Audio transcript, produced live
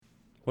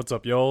What's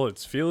up, y'all?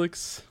 It's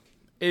Felix,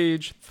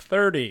 age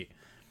 30,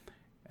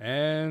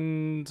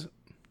 and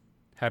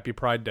happy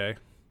Pride Day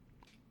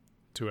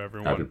to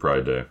everyone. Happy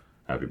Pride Day.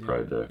 Happy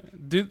Pride Day.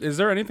 Dude, is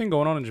there anything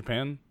going on in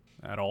Japan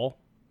at all?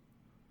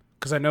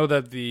 Because I know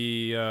that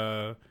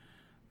the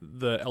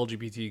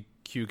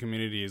LGBTQ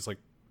community is like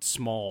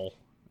small,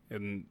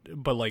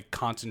 but like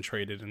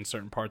concentrated in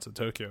certain parts of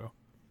Tokyo.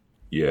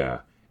 Yeah,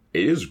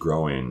 it is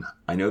growing.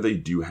 I know they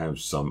do have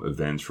some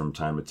events from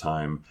time to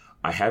time.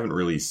 I haven't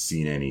really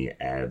seen any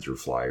ads or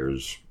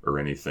flyers or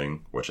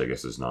anything, which I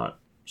guess is not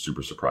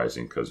super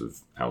surprising because of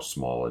how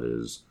small it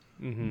is.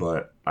 Mm-hmm.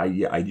 But I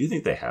do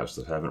think they have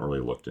stuff. I haven't really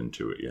looked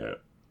into it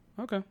yet.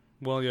 Okay.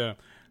 Well, yeah.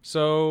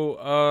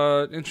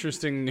 So,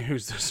 interesting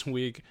news this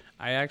week.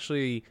 I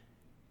actually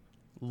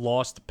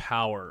lost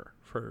power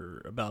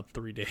for about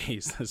 3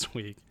 days this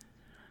week.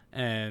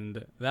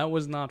 And that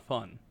was not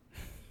fun.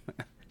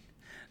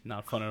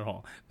 Not fun at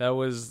all. I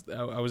was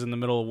in the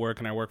middle of work,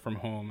 and I work from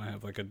home. I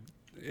have like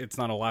it's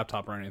not a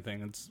laptop or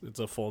anything. It's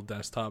a full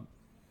desktop.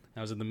 I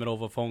was in the middle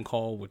of a phone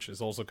call, which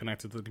is also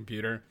connected to the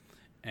computer,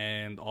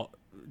 and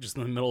just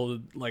in the middle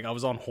of I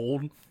was on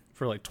hold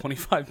for like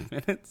 25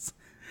 minutes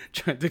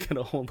trying to get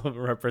a hold of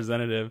a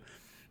representative.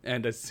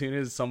 And as soon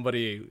as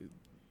somebody,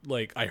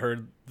 I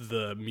heard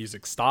the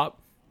music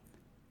stop,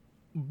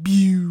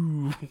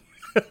 pew,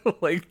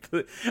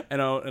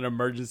 an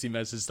emergency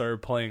message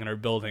started playing in our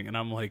building, and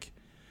I'm like,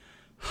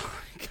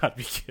 you gotta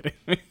be kidding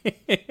me.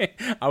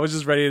 I was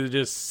just ready to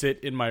just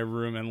sit in my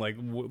room and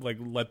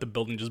let the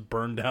building just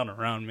burn down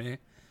around me.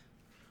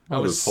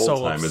 Well, this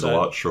whole time is a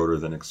lot shorter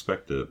than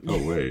expected.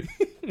 Oh, wait.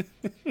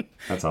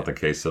 That's not the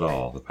case at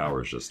all. The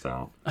power's just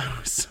out. I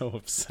was so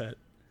upset.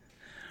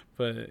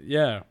 But,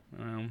 yeah.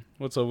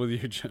 What's up with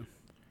you, Jim?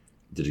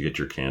 Did you get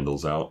your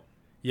candles out?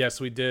 Yes,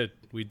 we did.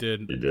 We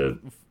did. You did?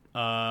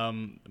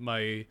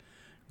 My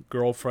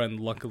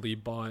girlfriend luckily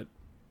bought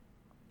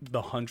the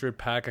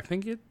 100-pack, I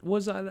think it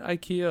was at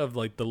IKEA, of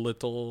the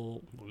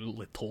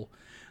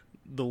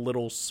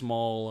little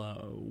small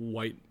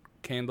white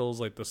candles,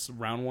 like the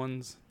round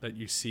ones that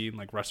you see in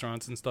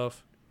restaurants and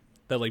stuff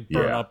that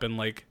burn up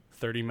in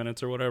 30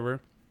 minutes or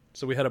whatever.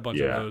 So we had a bunch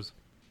of those,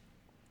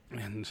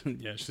 and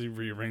she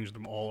rearranged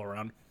them all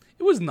around.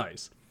 It was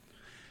nice.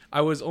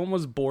 I was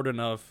almost bored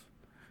enough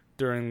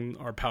during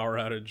our power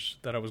outage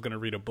that I was going to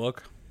read a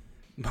book,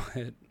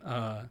 but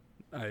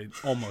I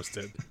almost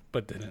did,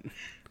 but didn't.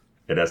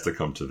 It has to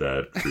come to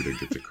that for you to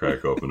get to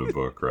crack open a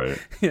book, right?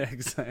 Yeah,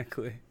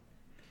 exactly.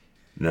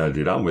 No,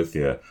 dude, I'm with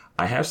you.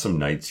 I have some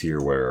nights here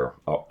where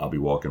I'll be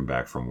walking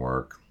back from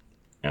work,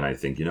 and I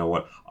think, you know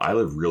what? I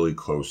live really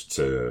close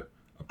to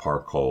a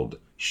park called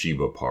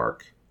Shiba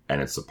Park, and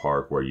it's a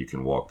park where you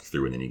can walk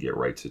through and then you get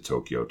right to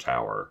Tokyo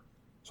Tower.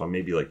 So I'm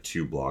maybe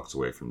 2 blocks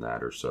away from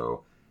that or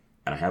so,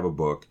 and I have a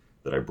book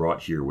that I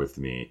brought here with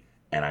me,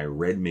 and I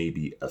read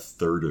maybe a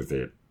third of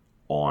it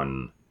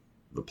on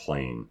the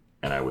plane.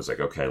 And I was like,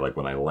 okay,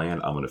 when I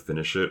land, I'm going to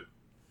finish it.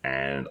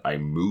 And I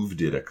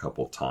moved it a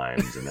couple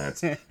times, and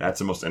that's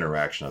the most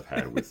interaction I've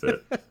had with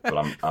it. But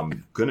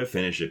I'm going to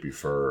finish it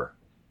before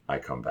I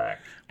come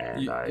back.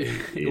 And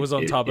it was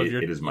on top of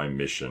your... It is my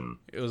mission.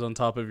 It was on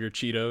top of your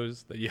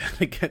Cheetos that you had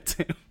to get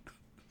to.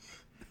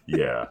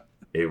 Yeah,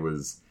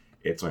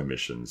 it's my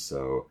mission.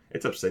 So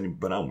it's upsetting,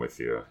 but I'm with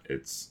you.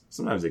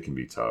 Sometimes it can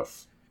be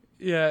tough.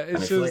 Yeah, and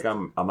I feel like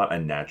I'm not a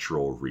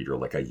natural reader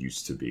like I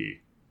used to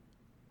be.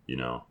 You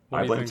know,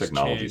 I blame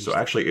technology. Changed? So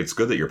actually, it's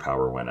good that your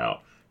power went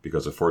out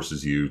because it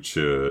forces you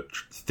to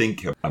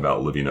think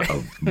about living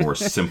a more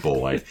simple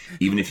life.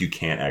 Even if you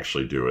can't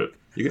actually do it,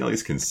 you can at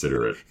least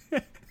consider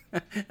it.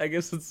 I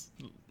guess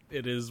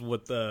it is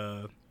what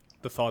the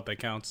thought that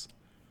counts.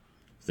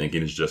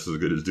 Thinking is just as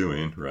good as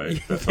doing,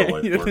 right? That's how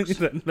life works.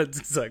 That's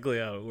exactly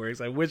how it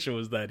works. I wish it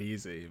was that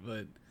easy,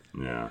 but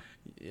yeah.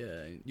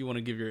 You want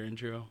to give your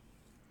intro?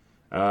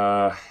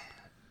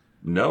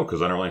 No,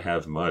 because I don't really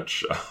have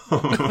much.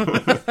 But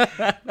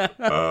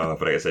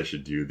I guess I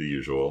should do the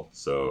usual.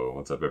 So,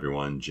 what's up,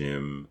 everyone?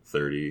 Jim,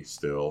 30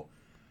 still.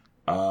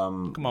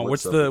 Come on,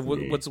 what's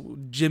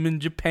Jim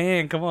in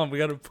Japan? Come on, we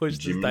got to push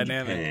this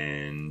dynamic.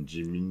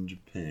 Jim in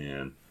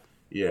Japan.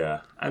 Yeah,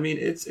 I mean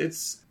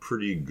it's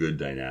pretty good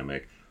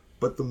dynamic.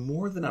 But the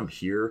more that I'm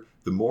here,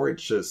 the more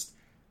it's just.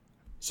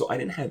 So I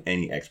didn't have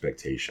any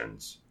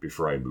expectations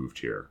before I moved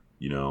here.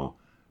 You know.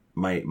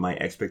 My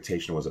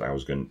expectation was that I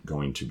was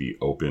going to be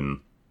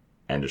open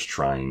and just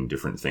trying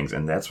different things.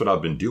 And that's what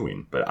I've been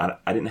doing. But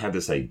I didn't have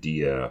this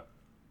idea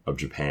of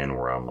Japan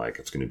where I'm like,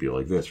 it's going to be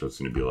like this or it's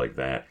going to be like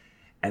that.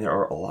 And there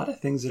are a lot of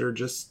things that are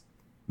just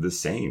the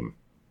same.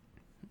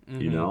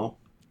 Mm-hmm. You know?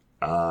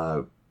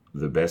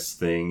 The best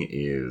thing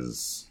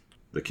is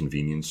the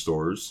convenience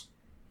stores.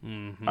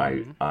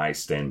 Mm-hmm. I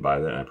stand by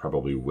that, and I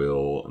probably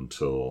will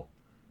until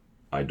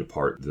I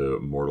depart the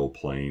mortal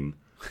plane.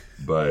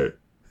 But...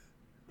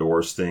 the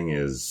worst thing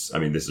is, I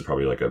mean, this is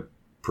probably a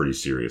pretty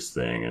serious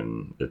thing,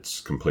 and it's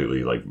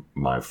completely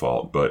my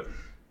fault, but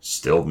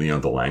still,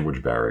 the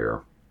language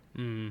barrier.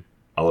 Mm.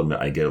 I'll admit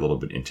I get a little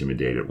bit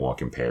intimidated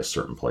walking past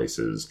certain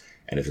places,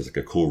 and if it's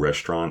a cool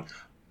restaurant,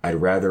 I'd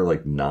rather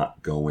like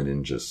not go in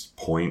and just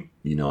point.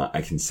 You know,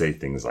 I can say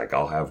things like,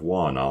 I'll have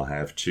one, I'll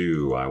have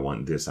two, I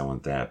want this, I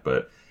want that.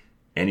 But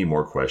any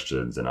more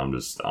questions and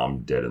I'm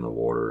dead in the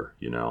water,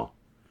 you know,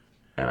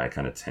 and I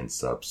kind of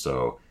tense up.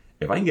 So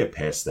if I can get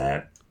past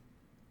that,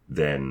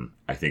 then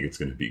I think it's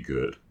going to be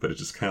good. But it's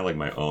just kind of like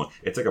my own,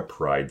 it's like a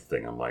pride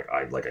thing. I'm like,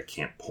 I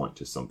can't point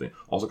to something.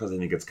 Also because I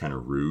think it's kind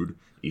of rude,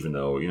 even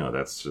though, you know,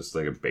 that's just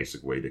like a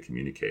basic way to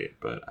communicate.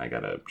 But I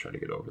got to try to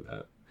get over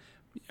that.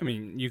 I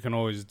mean, you can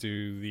always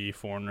do the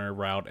foreigner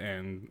route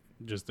and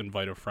just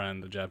invite a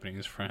friend, a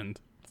Japanese friend,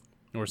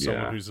 or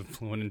someone who's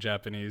fluent in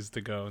Japanese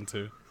to go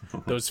into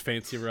those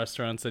fancy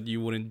restaurants that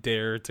you wouldn't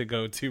dare to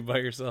go to by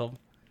yourself.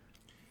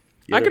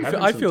 Yeah,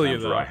 I feel you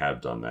though. I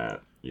have done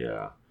that.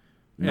 Yeah.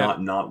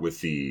 Not with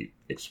the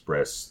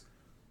express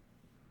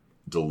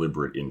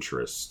deliberate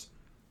interest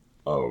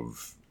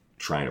of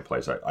trying a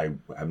place. I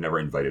have never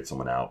invited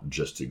someone out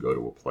just to go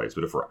to a place.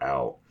 But if we're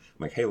out,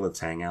 I'm like, hey, let's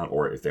hang out.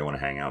 Or if they want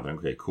to hang out, then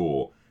okay,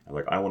 cool. I'm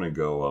like, I want to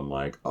go. I'm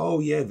like, oh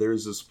yeah,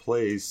 there's this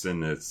place,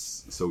 and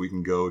it's so we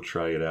can go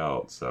try it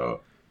out.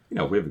 So, you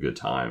know, we have a good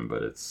time,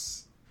 but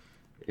it's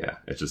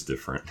just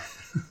different.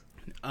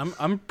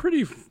 I'm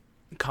pretty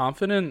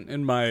confident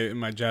in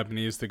my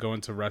Japanese to go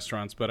into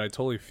restaurants, but I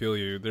totally feel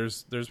you.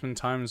 There's been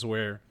times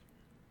where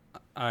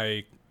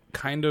I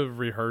kind of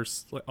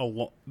rehearse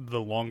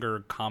the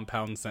longer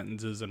compound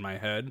sentences in my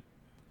head,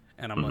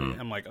 and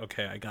I'm like,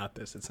 okay, I got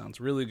this. It sounds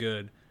really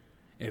good.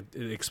 It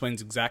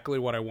explains exactly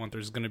what I want.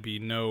 There's going to be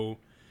no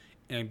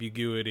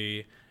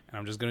ambiguity, and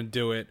I'm just going to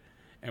do it.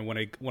 And when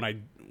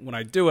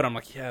I do it, I'm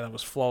like, yeah, that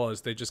was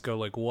flawless. They just go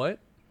like, what?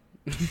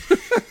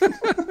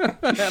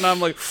 And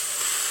I'm like,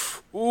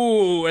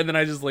 ooh, and then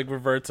I just like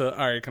revert to,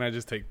 all right, can I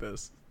just take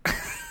this?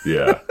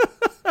 Yeah.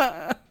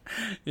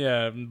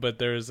 Yeah, but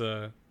there's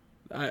I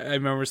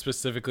remember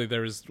specifically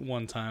there was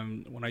one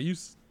time when I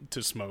used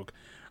to smoke,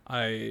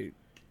 I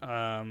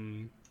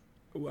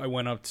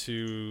went up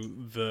to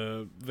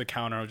the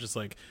counter. I was just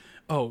like,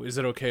 oh, is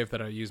it okay if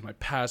that I use my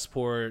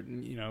passport?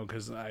 You know,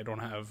 because I don't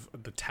have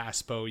the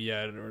TASPO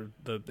yet or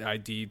the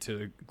ID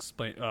to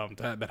explain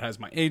that has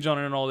my age on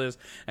it and all this.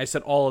 I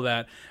said all of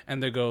that,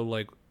 and they go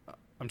like,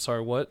 I'm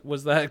sorry, what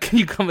was that? Can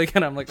you come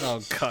again? I'm like,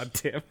 oh, god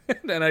damn it.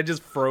 And I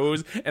just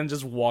froze and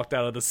just walked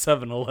out of the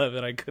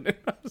 7-Eleven. I couldn't.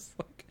 I was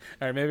like,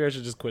 all right, maybe I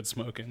should just quit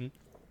smoking.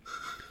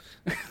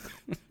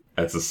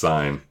 That's a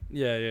sign.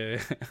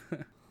 Yeah.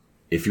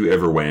 If you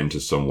ever went into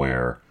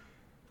somewhere,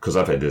 because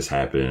I've had this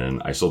happen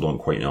and I still don't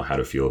quite know how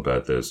to feel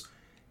about this,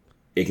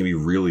 it can be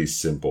really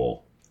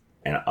simple.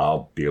 And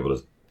I'll be able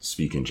to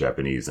speak in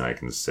Japanese and I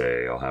can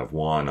say, I'll have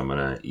one, I'm going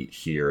to eat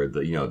here,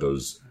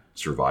 those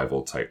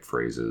survival type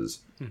phrases.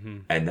 Mm-hmm.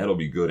 And that'll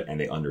be good and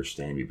they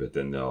understand me, but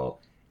then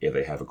if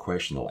they have a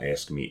question, they'll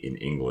ask me in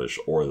English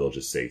or they'll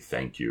just say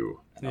thank you.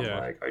 And I'm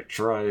like, I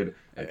tried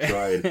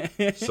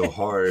so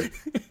hard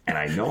and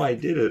I know I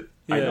did it.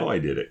 Yeah. I know I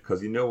did it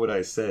because you know what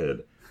I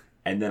said.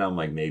 And then I'm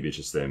like, maybe it's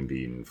just them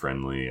being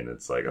friendly and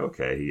it's like,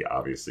 okay, he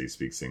obviously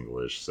speaks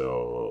English,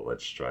 so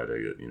let's try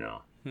to,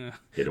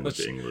 hit him with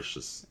the English.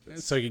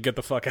 So you get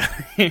the fuck out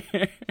of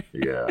here.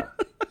 Yeah.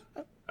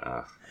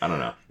 I don't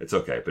know. It's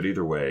okay. But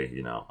either way,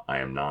 I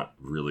am not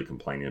really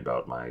complaining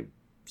about my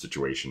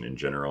situation in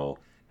general.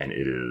 And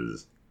it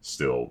is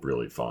still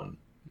really fun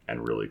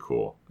and really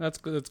cool. That's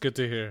good. That's good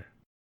to hear.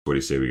 What do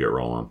you say we get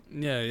rolling?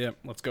 Yeah.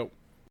 Let's go.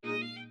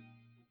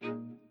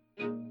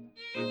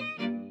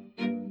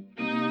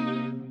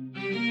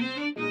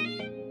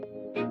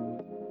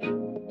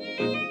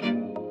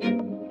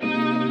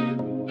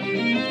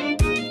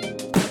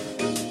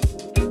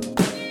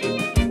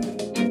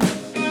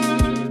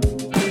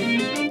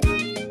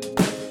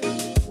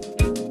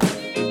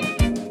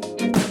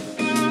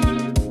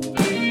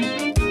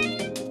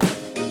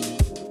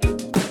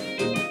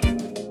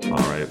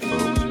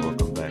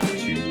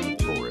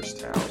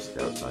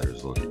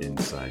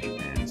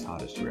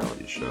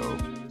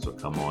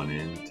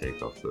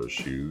 Those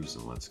shoes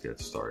and let's get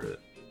started.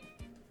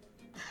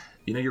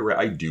 You're right.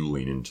 I do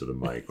lean into the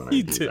mic when I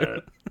do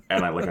that,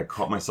 and I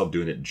caught myself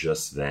doing it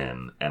just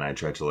then, and I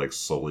tried to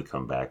slowly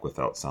come back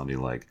without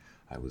sounding like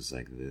I was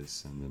like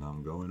this, and then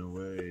I'm going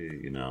away.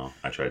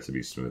 I tried to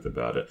be smooth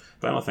about it,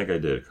 but I don't think I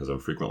did because I'm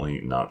frequently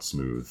not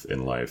smooth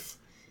in life.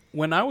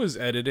 When I was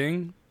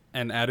editing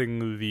and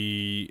adding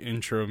the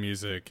intro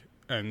music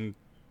and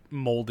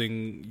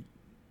molding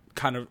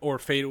kind of or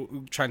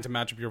fade, trying to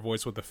match up your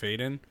voice with the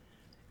fade in.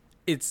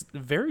 It's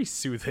very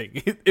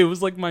soothing. It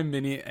was like my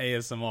mini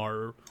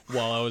ASMR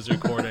while I was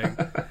recording.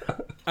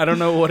 I don't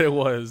know what it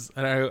was.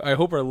 And I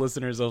hope our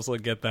listeners also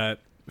get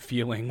that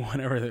feeling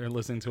whenever they're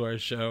listening to our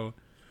show.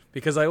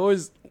 Because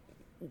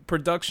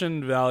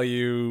production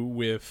value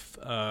with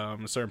a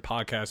certain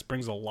podcast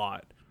brings a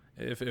lot.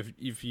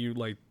 If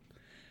you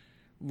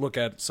look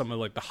at some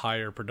of the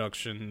higher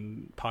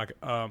production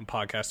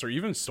podcasts or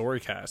even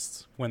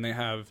storycasts when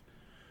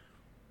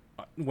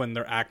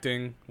they're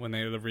acting, when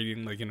they're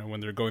reading, when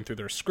they're going through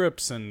their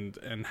scripts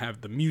and have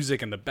the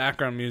music and the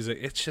background music,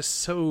 it's just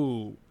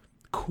so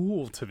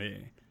cool to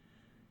me.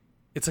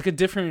 It's like a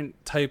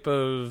different type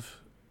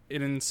of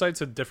it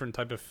incites a different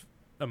type of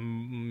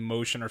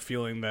emotion or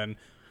feeling than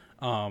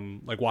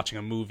like watching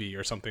a movie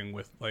or something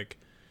with like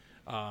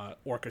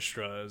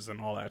orchestras and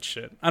all that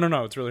shit. I don't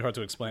know. It's really hard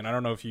to explain. I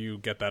don't know if you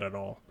get that at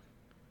all.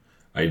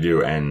 I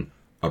do, and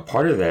a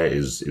part of that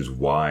is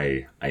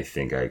why I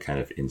think I kind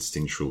of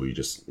instinctually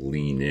just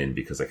lean in,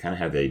 because I kind of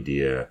have the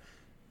idea.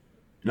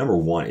 Number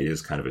one, it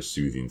is kind of a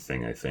soothing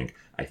thing, I think.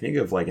 I think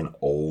of like an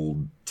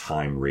old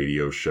time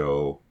radio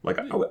show. Like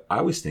I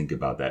always think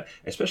about that,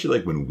 especially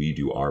like when we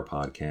do our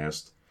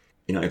podcast.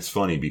 You know, it's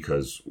funny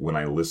because when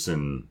I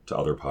listen to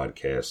other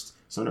podcasts,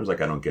 sometimes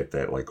like I don't get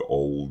that like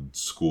old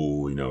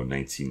school,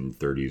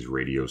 1930s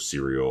radio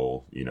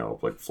serial,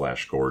 like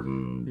Flash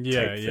Gordon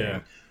type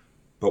thing.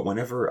 But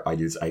whenever I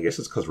guess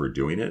it's because we're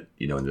doing it,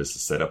 and this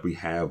setup we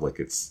have, like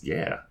it's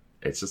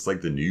just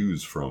like the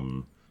news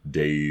from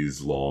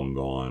days long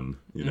gone,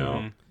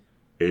 Mm-hmm.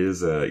 It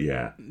is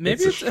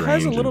maybe it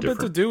has a little bit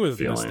to do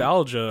with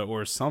nostalgia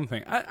or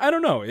something. I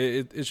don't know.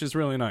 It's just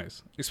really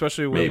nice,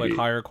 especially with like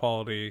higher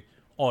quality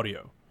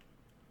audio.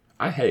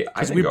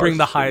 Because we bring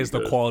the highest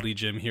of quality,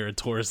 Jim, here at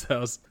Tor's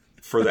house.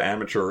 For the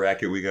amateur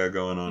racket we got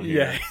going on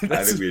here. Yeah,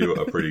 I think we do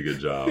a pretty good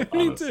job,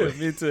 honestly.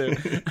 Me too.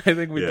 I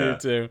think we do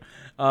too.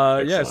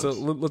 So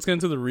let's get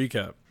into the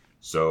recap.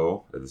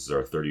 So, this is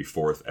our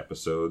 34th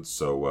episode,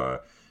 so,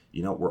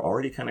 we're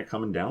already kind of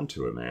coming down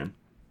to it, man.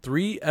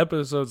 3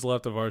 episodes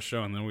left of our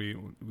show, and then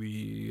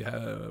we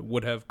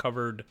would have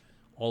covered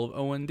all of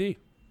OND.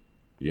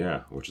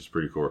 Yeah, which is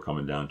pretty cool. We're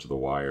coming down to the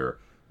wire,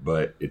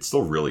 but it's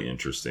still really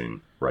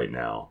interesting right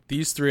now.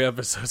 These 3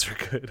 episodes are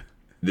good.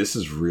 This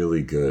is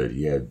really good.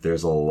 Yeah,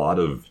 there's a lot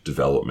of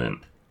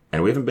development.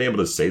 And we haven't been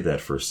able to say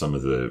that for some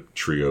of the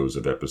trios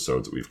of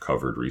episodes that we've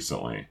covered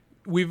recently.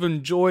 We've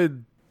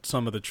enjoyed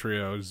some of the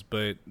trios,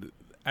 but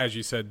as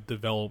you said,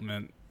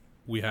 development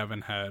we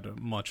haven't had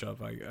much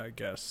of, I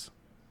guess.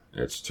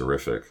 It's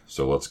terrific.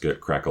 So let's get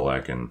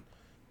crack-a-lackin'.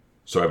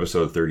 So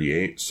episode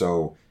 38.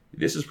 So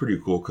this is pretty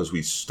cool because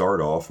we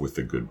start off with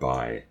the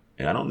goodbye.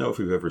 And I don't know if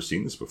we've ever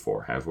seen this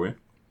before, have we?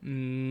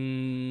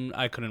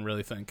 I couldn't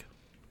really think.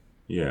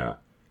 Yeah.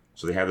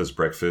 So they have this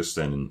breakfast,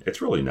 and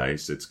it's really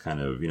nice. It's kind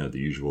of, the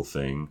usual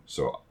thing.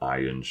 So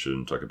Ian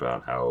shouldn't talk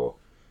about how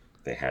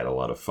they had a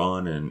lot of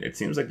fun, and it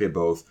seems like they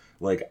both,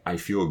 I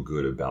feel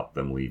good about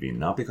them leaving.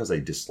 Not because I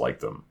dislike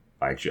them.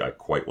 I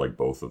quite like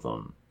both of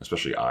them,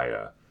 especially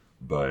Aya.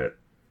 But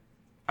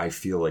I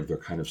feel like they're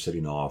kind of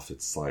setting off.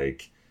 It's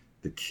like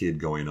the kid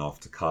going off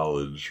to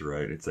college,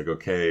 right? It's like,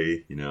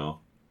 okay,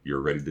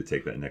 you're ready to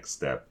take that next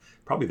step.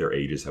 Probably their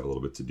ages have a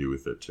little bit to do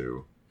with it,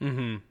 too.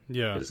 Mm-hmm.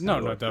 Yeah.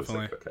 No,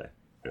 definitely. Okay.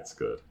 It's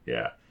good.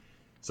 Yeah.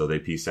 So they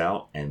peace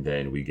out, and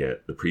then we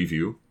get the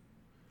preview.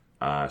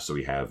 So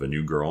we have a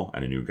new girl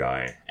and a new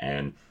guy,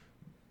 and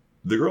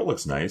the girl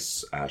looks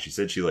nice. She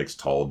said she likes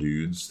tall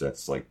dudes.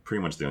 That's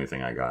pretty much the only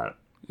thing I got.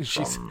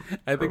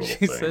 I think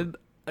she said,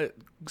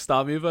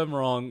 stop me if I'm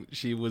wrong,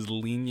 she was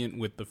lenient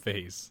with the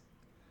face.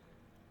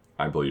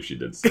 I believe she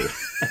did say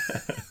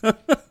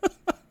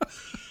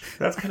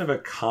That's kind of a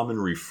common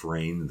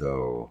refrain,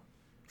 though,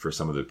 for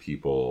some of the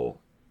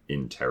people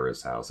in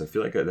Terrace House. I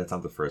feel like that's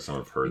not the first time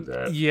I've heard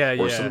that. Yeah,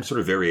 or some sort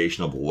of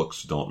variation of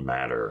looks don't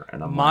matter.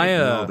 And I'm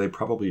no, they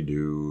probably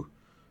do.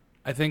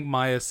 I think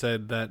Maya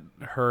said that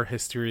her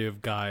history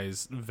of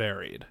guys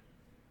varied.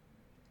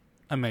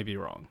 I may be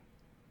wrong.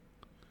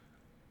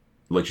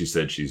 Like she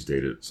said, she's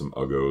dated some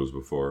uggos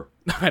before.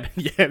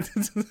 Yeah.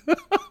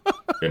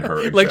 In her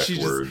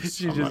exact words.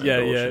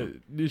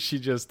 She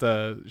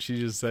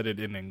just said it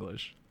in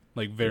English.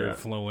 Very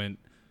fluent.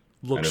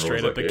 Look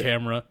straight at the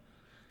camera.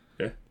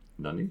 Yeah.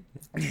 Nani?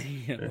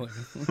 Yeah.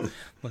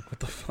 What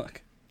the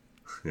fuck?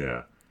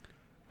 Yeah.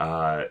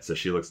 So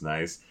she looks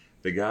nice.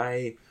 The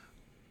guy,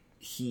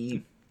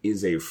 he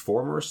is a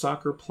former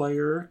soccer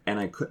player, and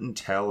I couldn't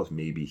tell if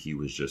maybe he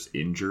was just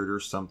injured or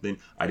something.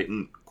 I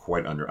didn't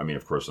quite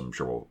of course, I'm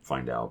sure we'll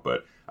find out,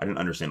 but I didn't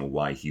understand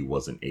why he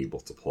wasn't able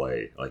to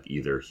play.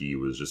 Either he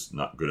was just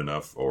not good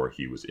enough or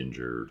he was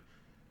injured,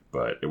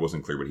 but it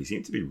wasn't clear. But he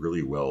seemed to be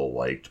really well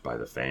liked by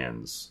the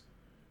fans.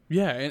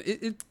 Yeah, and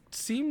it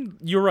seemed,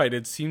 you're right,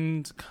 it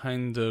seemed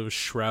kind of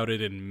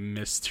shrouded in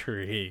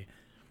mystery.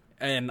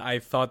 And I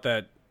thought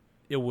that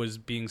it was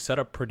being set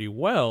up pretty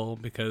well,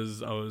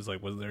 because I was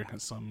like, was there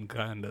some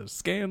kind of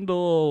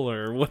scandal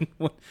or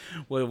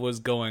what was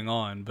going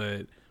on?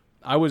 But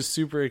I was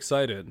super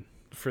excited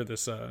for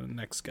this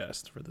next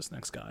guest, for this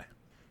next guy.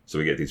 So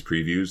we get these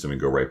previews, and we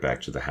go right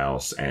back to the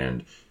house,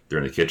 and they're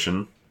in the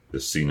kitchen, the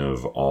scene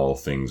of all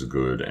things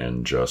good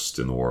and just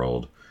in the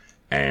world.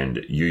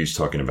 And Yui's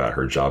talking about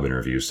her job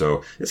interview.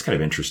 So it's kind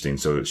of interesting.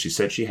 So she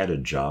said she had a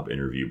job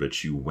interview, but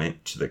she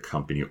went to the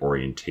company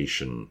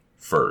orientation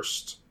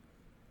first.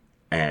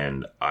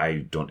 And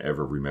I don't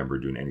ever remember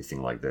doing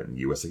anything like that in the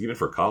U.S. Even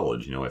for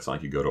college, it's not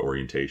like you go to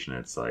orientation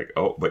and it's like,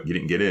 oh, but you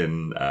didn't get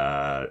in.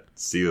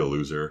 See you,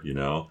 loser,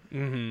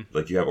 Mm-hmm.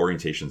 You have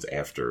orientations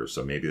after.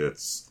 So maybe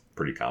that's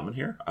pretty common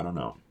here. I don't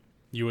know.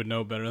 You would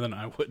know better than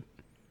I would.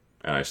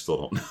 And I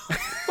still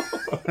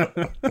don't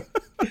know.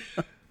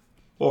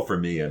 Well, for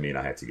me, I mean,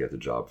 I had to get the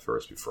job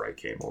first before I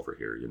came over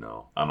here. You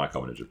know, I'm not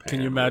coming to Japan.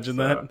 Can you imagine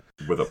that?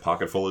 With a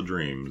pocket full of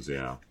dreams,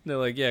 yeah. They're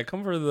like, yeah,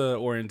 come for the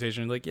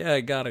orientation. You're like, yeah, I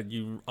got it.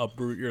 You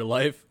uproot your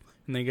life,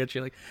 and they get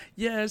you like,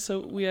 yeah. So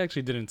we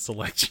actually didn't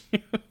select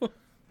you.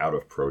 Out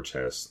of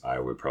protest,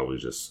 I would probably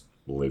just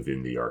live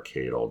in the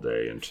arcade all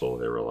day until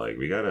they were like,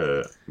 we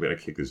gotta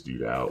kick this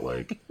dude out.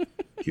 Like,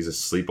 he's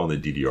asleep on the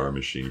DDR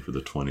machine for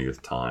the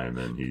 20th time,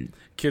 and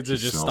kids are he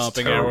just smells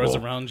stomping terrible. arrows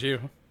around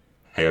you.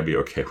 Hey, I'd be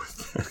okay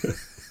with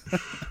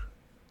that.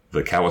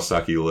 The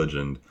Kawasaki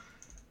legend.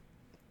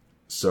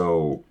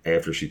 So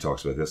after she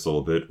talks about this a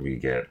little bit, we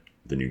get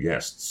the new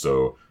guests.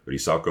 So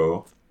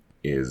Risako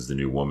is the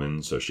new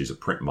woman. So she's a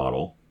print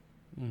model,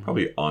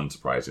 probably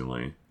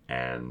unsurprisingly,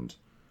 and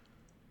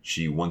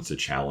she wants to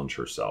challenge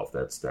herself.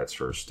 That's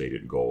her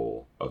stated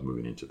goal of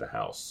moving into the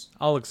house.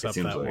 I'll accept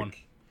that one.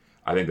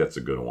 I think that's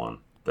a good one.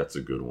 That's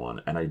a good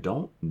one. And I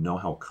don't know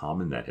how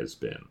common that has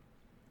been.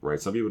 Right?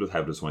 Some people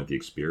have just wanted the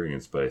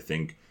experience, but I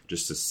think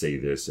just to say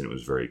this, and it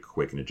was very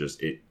quick, and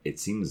it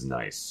seems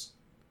nice.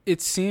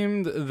 It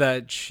seemed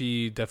that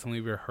she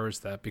definitely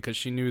rehearsed that because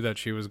she knew that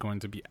she was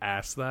going to be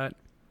asked that.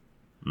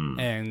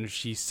 And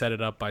she set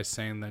it up by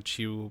saying that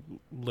she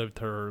lived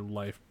her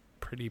life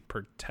pretty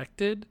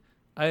protected,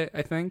 I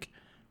think.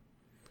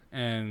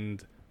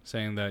 And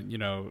saying that, you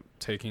know,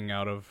 taking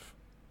out of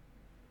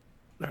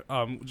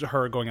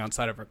her going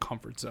outside of her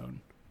comfort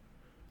zone.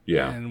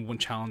 Yeah. And when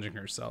challenging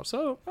herself.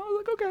 So I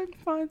was like, okay,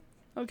 fine.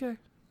 Okay.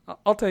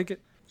 I'll take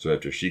it. So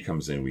after she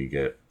comes in, we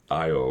get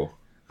Io,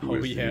 who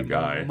is the new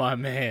guy. My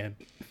man.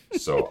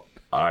 So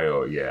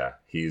Io, yeah,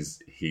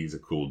 he's a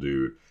cool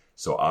dude.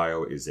 So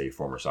Io is a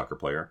former soccer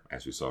player,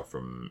 as we saw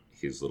from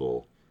his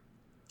little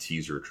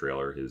teaser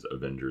trailer, his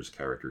Avengers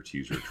character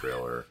teaser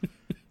trailer.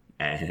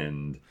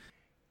 And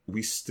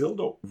we still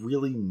don't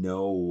really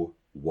know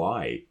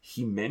why.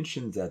 He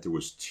mentioned that there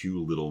was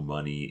too little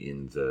money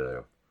in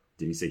the...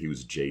 Did he say he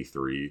was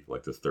J3,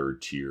 like the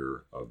third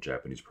tier of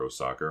Japanese pro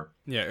soccer?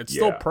 Yeah, it's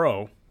still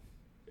pro.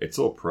 It's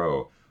still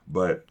pro,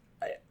 but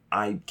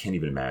I can't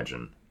even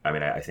imagine. I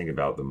mean, I think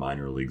about the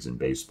minor leagues in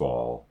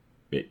baseball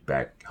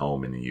back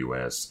home in the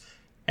U.S.,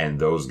 and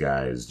those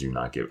guys do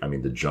not give... I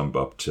mean, the jump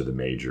up to the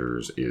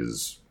majors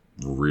is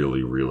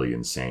really, really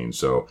insane.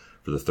 So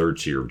for the third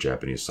tier of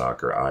Japanese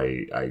soccer,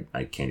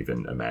 I can't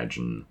even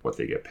imagine what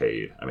they get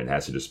paid. I mean, it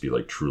has to just be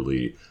like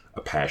truly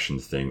a passion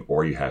thing,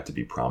 or you have to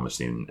be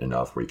promising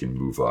enough where you can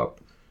move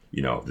up,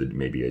 you know,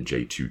 maybe a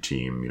J2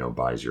 team, you know,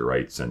 buys your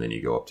rights and then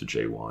you go up to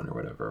J1 or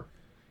whatever.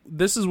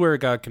 This is where it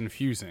got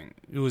confusing.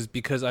 It was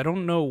because, I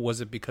don't know, was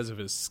it because of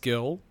his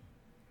skill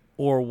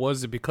or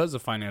was it because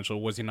of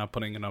financial? Was he not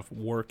putting enough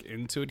work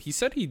into it? He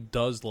said he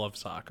does love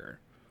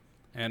soccer,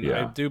 and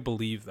I do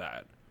believe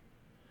that.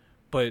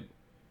 But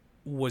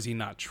was he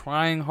not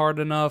trying hard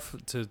enough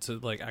to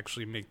like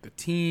actually make the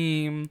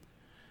team,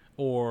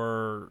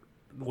 or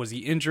was he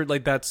injured?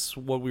 Like, that's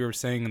what we were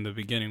saying in the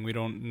beginning. We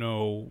don't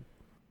know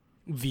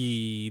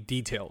the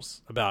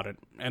details about it,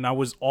 and I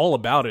was all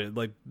about it.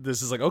 Like,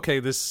 this is like, okay,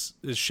 this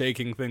is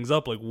shaking things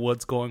up. Like,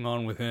 what's going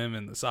on with him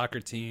and the soccer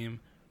team?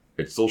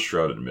 It's still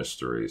shrouded in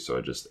mystery, so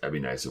it'd be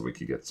nice if we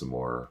could get some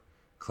more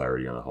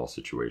clarity on the whole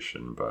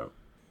situation, but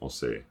we'll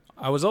see.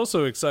 I was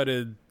also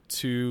excited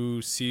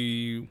to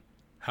see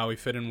how he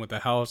fit in with the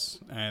house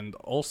and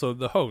also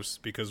the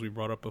host, because we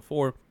brought up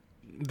before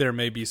there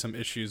may be some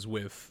issues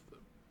with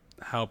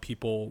how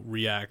people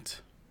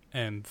react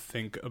and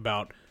think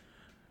about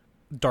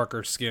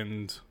darker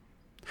skinned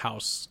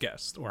house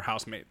guests or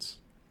housemates.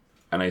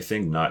 And I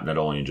think not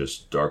only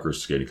just darker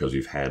skin, because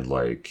we've had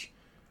like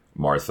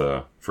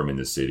Martha from In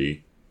the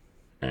City,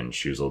 and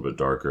she was a little bit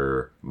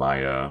darker,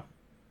 Maya a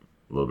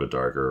little bit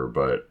darker,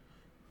 but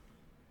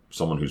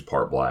someone who's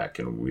part black.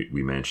 And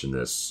we mentioned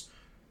this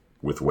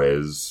with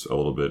Wes a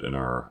little bit in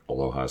our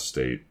Aloha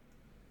State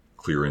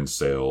clearance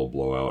sale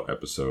blowout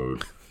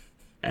episode.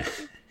 And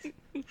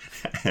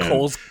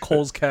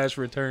Cole's cash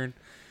return.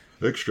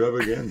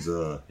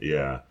 Extravaganza.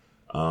 Yeah.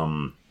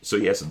 So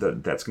yes,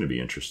 that's going to be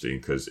interesting,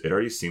 because it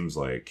already seems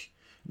like,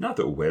 not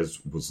that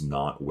Wes was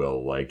not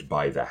well liked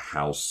by the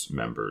house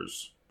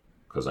members,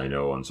 because I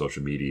know on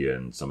social media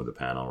and some of the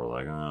panel were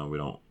like, oh, we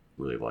don't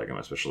really like him,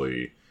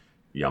 especially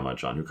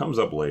Yama-chan, who comes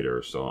up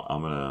later. So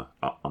I'm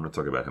gonna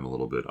talk about him a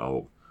little bit.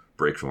 I'll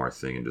break from our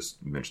thing and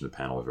just mention the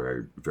panel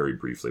very, very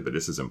briefly, but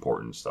this is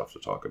important stuff to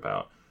talk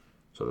about,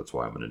 so that's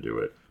why I'm going to do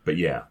it. But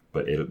yeah,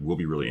 it will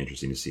be really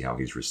interesting to see how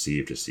he's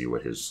received, to see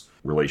what his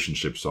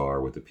relationships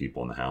are with the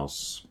people in the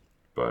house.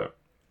 But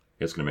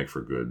it's going to make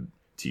for good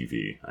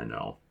TV, I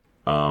know.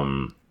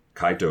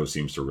 Kaito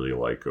seems to really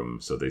like him,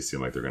 so they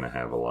seem like they're going to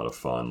have a lot of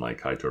fun. Like,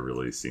 Kaito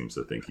really seems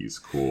to think he's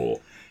cool.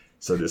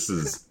 So this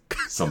is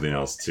something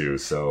else too.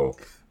 So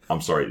I'm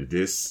sorry,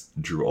 this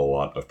drew a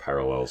lot of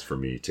parallels for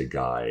me to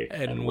Guy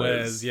and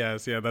Wes.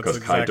 Yes, yeah, that's because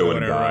exactly Kaito what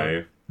and I Guy,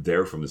 wrote.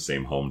 they're from the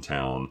same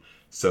hometown,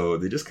 so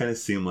they just kind of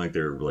seem like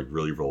they're like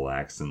really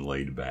relaxed and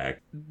laid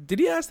back. Did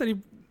he ask that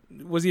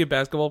was he a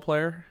basketball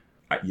player?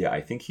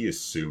 I think he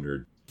assumed,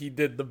 or he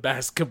did the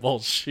basketball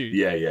shoot.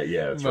 Yeah.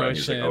 That's right. And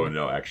he's like, Motion. oh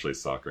no, actually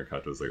soccer. And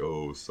Kato's like,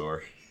 oh,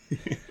 sorry.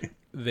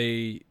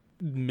 they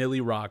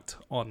Millie rocked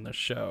on the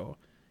show,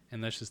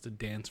 and that's just a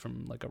dance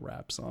from like a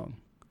rap song.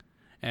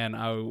 And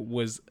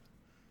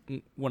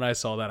when I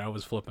saw that, I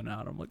was flipping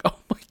out. I'm like, oh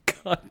my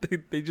god,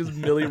 they just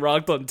Millie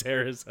rocked on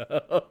Tara's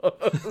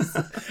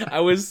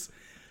house.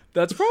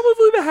 That's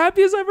probably the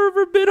happiest I've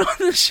ever been on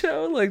the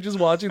show. Like, just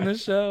watching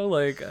this show.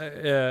 Like,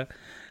 yeah,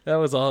 that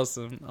was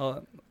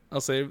awesome.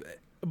 I'll say,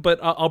 but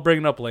I'll bring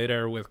it up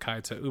later with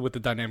Kaito, with the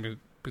dynamic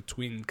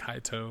between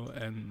Kaito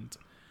and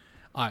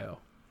Io.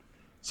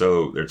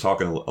 So they're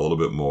talking a little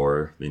bit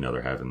more.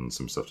 They're having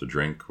some stuff to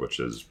drink, which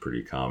is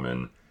pretty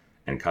common.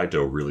 And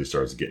Kaito really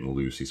starts getting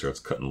loose. He starts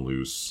cutting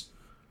loose,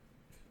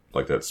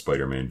 like that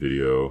Spider-Man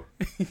video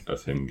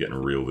of him getting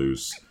real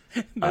loose.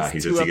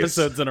 That's two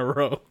episodes in a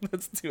row.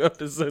 That's 2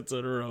 episodes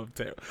in a row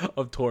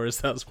of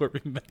Taurus House where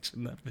we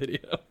mentioned that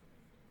video.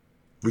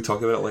 We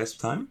talked about it last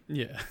time?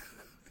 Yeah.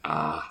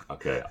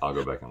 Okay. I'll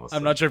go back and listen.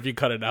 I'm not sure if you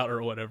cut it out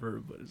or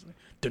whatever, but it's like...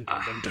 Dun,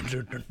 dun, dun,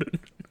 dun, dun, dun.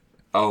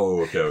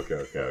 Oh,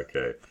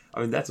 okay.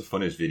 I mean, that's the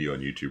funniest video on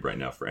YouTube right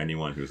now for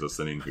anyone who's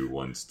listening who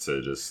wants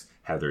to just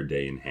have their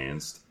day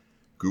enhanced.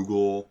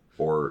 Google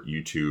or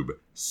YouTube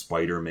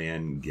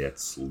Spider-Man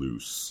Gets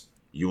Loose.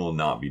 You will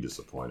not be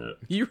disappointed.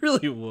 You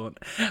really won't.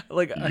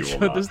 Like, I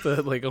showed this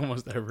to like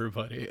almost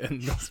everybody,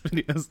 and this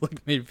video has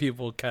like made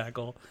people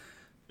cackle.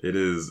 It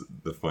is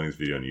the funniest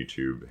video on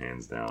YouTube,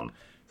 hands down.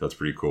 So it's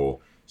pretty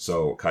cool.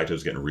 So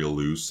Kaito's getting real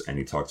loose, and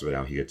he talks about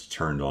how he gets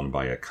turned on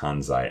by a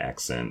Kansai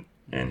accent,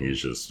 and he's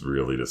just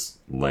really just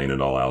laying it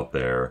all out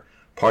there.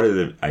 Part of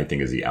it, I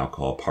think, is the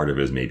alcohol. Part of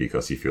it is maybe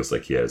because he feels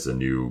like he has a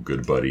new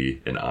good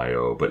buddy in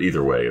Io. But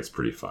either way, it's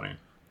pretty funny.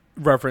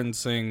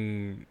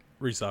 Referencing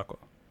Risako.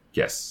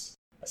 Yes.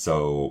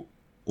 So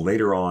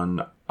later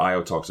on,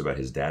 Io talks about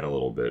his dad a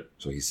little bit.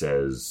 So he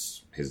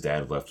says his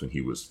dad left when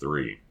he was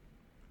 3.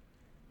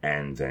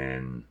 And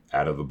then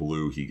out of the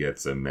blue, he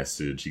gets a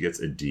message. He gets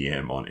a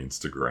DM on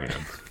Instagram.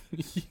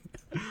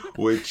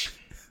 Which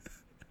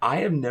I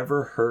have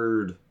never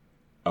heard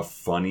a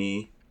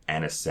funny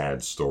and a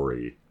sad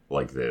story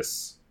like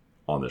this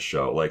on the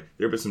show. Like,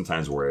 there have been some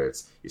times where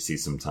you see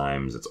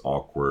sometimes it's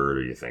awkward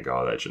or you think,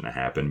 oh, that shouldn't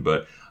have happened.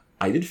 But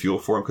I did feel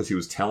for him because he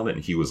was telling it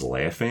and he was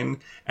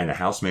laughing, and the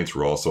housemates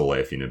were also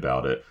laughing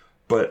about it.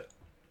 But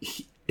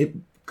it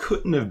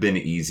couldn't have been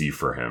easy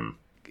for him.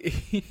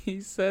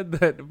 He said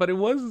that, but it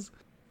was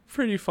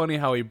pretty funny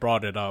how he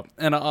brought it up.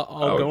 And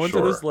I'll go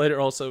into this later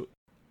also.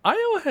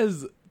 Io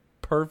has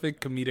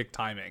perfect comedic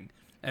timing,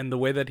 and the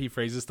way that he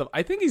phrases stuff,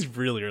 I think he's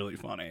really, really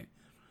funny.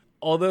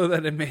 Although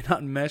that it may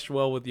not mesh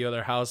well with the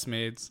other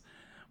housemates,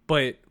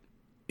 but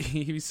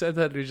he said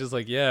that it was just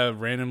like, yeah,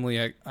 randomly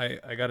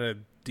I got a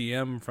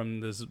DM from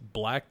this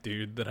black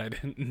dude that I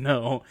didn't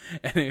know,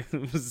 and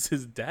it was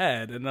his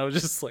dad, and I was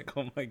just like,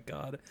 oh my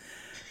god.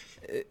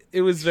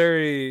 It was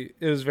very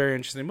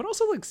interesting, but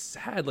also like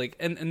sad, like,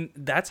 and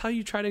that's how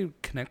you try to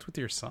connect with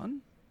your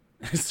son,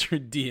 is through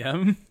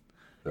DM.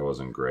 That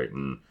wasn't great,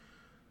 and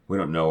we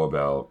don't know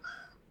about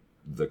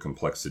the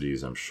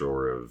complexities, I'm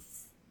sure, of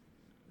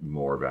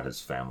more about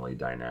his family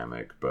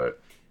dynamic,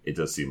 but it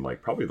does seem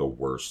like probably the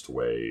worst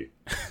way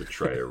to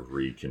try to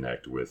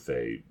reconnect with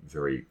a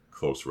very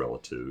close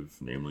relative,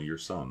 namely your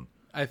son.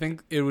 I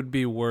think it would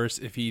be worse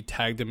if he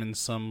tagged him in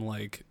some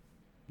like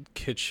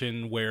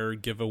kitchenware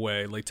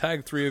giveaway, like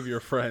tag 3 of your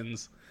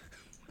friends.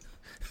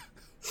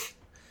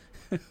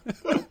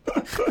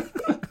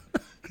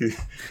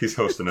 He's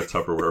hosting a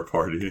Tupperware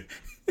party.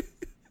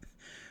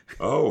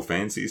 Oh,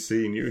 fancy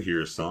seeing you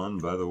here, son.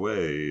 By the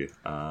way,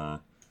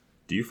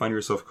 do you find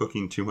yourself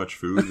cooking too much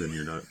food and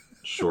you're not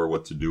sure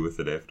what to do with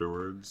it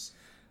afterwards?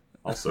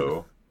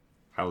 Also,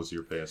 how's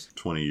your past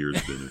 20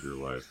 years been of your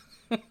life?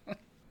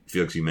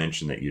 Felix, you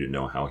mentioned that you didn't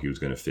know how he was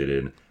going to fit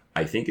in.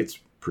 I think it's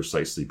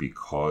precisely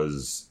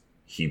because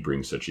he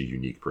brings such a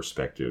unique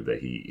perspective that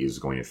he is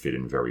going to fit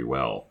in very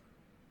well.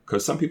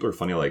 Because some people are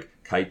funny, like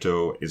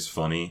Kaito is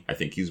funny. I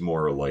think he's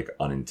more like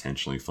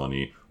unintentionally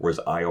funny. Whereas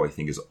Io, I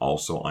think, is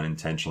also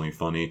unintentionally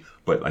funny.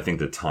 But I think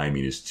the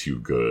timing is too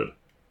good.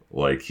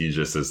 Like, he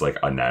just is like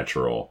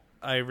unnatural.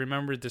 I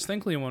remember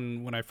distinctly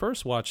when I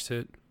first watched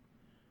it,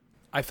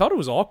 I thought it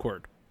was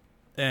awkward.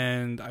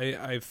 And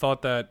I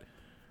thought that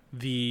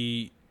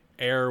the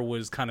air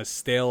was kind of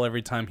stale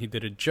every time he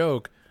did a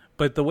joke.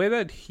 But the way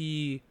that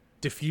he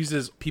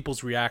diffuses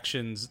people's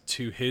reactions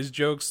to his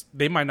jokes,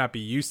 they might not be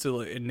used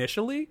to it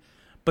initially,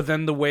 but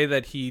then the way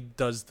that he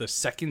does the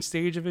second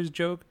stage of his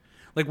joke,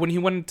 like when he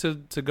went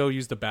to go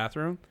use the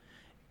bathroom,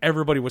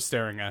 everybody was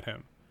staring at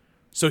him.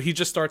 So he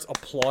just starts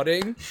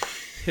applauding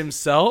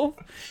himself,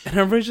 and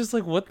everybody's just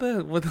like, what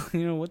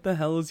the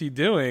hell is he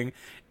doing?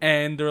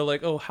 And they're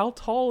like, oh, how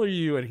tall are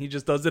you? And he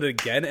just does it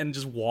again and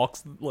just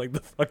walks like the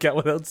fuck out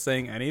without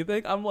saying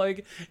anything. I'm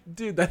like,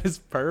 dude, that is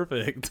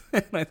perfect.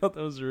 And I thought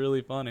that was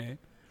really funny.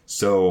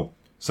 So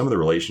some of the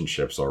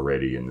relationships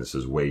already, and this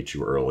is way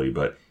too early,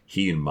 but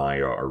he and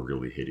Maya are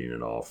really hitting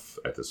it off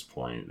at this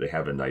point. They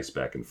have a nice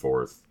back and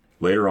forth.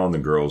 Later on, the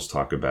girls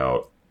talk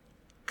about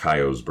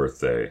Kaio's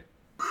birthday.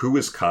 Who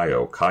is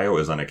Kaio? Kaio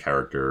is not a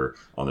character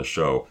on the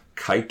show.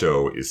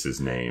 Kaito is his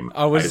name.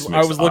 I was just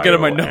mixed looking at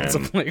my Io notes.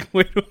 and- I'm like,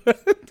 wait,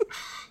 what?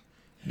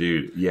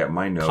 Dude, yeah,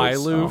 my notes.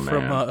 Kailu oh,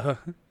 from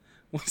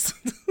what's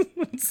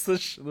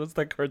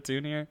that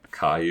cartoon here?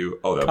 Caillou.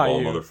 Oh, that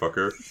Caillou. bald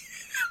motherfucker.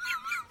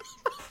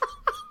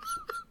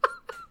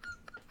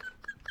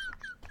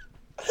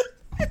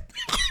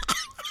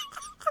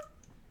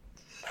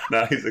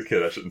 Nah, he's a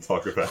kid. I shouldn't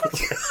talk about it.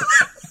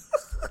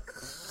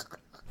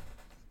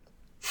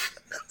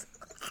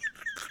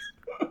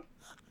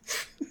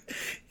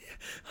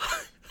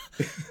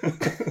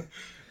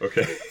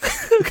 Okay.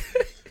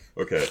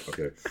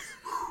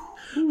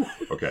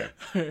 Okay.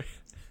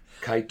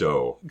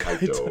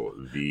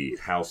 Kaito, the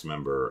house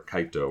member,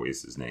 Kaito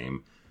is his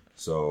name.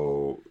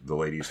 So the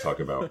ladies talk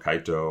about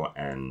Kaito,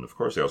 and of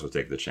course they also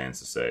take the chance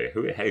to say,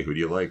 hey, who do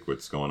you like?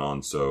 What's going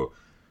on? So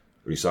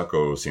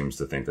Risako seems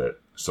to think that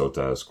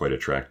Sota is quite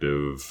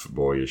attractive.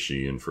 Boy, is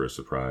she in for a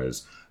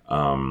surprise.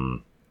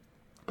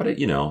 But,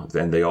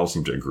 then they all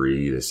seem to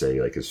agree. They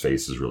say, like, his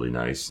face is really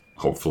nice.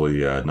 Hopefully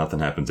nothing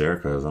happens there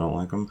because I don't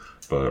like him,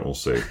 but we'll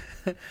see.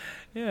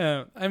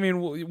 Yeah, I mean,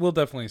 we'll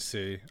definitely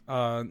see.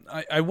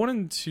 I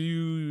wanted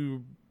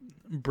to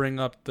bring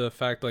up the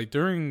fact, like,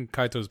 during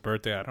Kaito's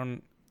birthday,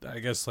 I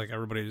guess, like,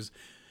 everybody's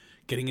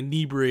getting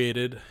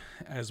inebriated,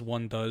 as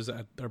one does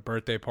at their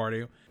birthday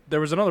party. There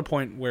was another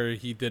point where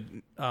he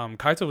did,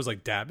 Kaito was,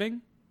 like,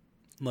 dabbing,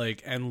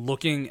 like, and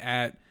looking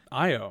at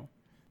Io.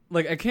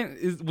 Like, I can't,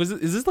 is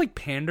this, like,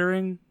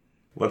 pandering?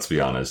 Let's be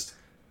honest.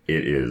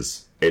 It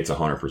is. It's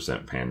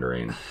 100%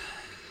 pandering.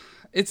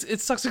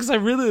 It sucks because I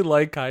really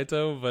like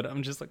Kaito, but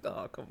I'm just like,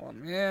 oh, come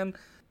on, man.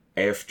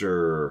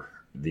 After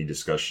the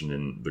discussion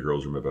in the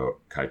girls' room about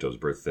Kaito's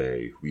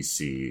birthday, we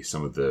see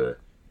some of the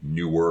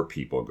newer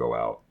people go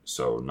out.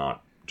 So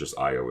not just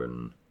Io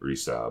and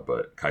Risa,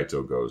 but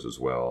Kaito goes as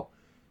well.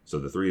 So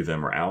the three of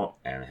them are out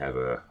and have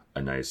a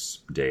nice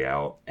day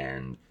out,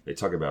 and they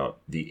talk about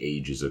the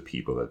ages of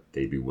people that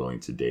they'd be willing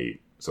to date.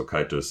 So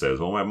Kaito says,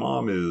 well, my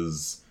mom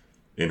is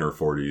in her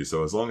 40s,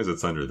 so as long as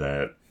it's under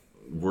that,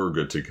 we're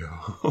good to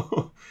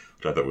go.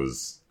 Which I thought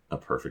was a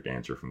perfect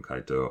answer from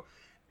Kaito.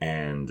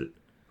 And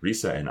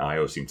Risa and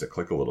Io seem to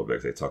click a little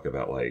bit. They talk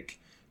about like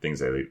things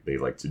that they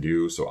like to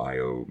do. So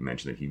Io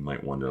mentioned that he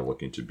might want to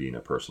look into being a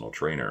personal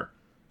trainer.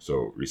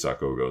 So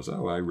Risako goes,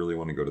 oh, I really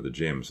want to go to the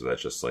gym. So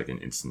that's just like an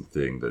instant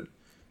thing that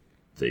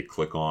they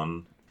click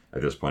on.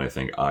 At this point, I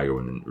think Io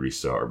and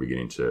Risa are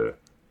beginning to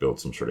build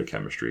some sort of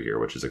chemistry here,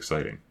 which is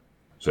exciting.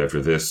 So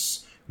after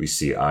this, we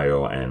see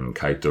Io and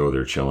Kaito.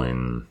 They're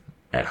chilling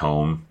at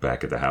home,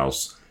 back at the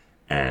house,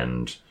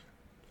 and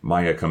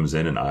Maya comes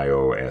in and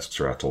Io asks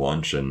her out to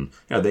lunch, and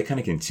they kind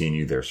of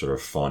continue their sort of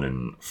fun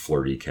and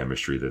flirty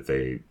chemistry that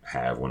they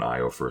have when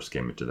Io first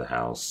came into the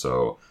house.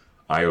 So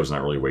Io's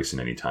not really wasting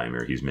any time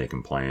here. He's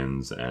making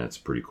plans, and it's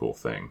a pretty cool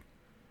thing.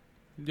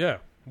 Yeah,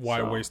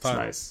 why waste time? It's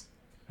nice.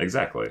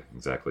 Exactly.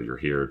 You're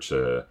here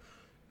to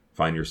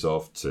find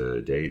yourself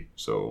to date,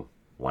 so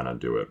why not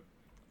do it?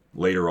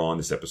 Later on,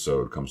 this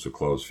episode comes to a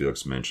close.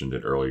 Felix mentioned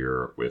it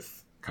earlier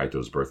with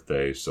Kaito's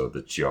birthday, so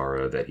the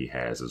tiara that he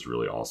has is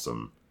really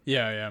awesome.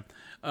 Yeah.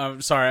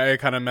 Sorry, I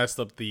kind of messed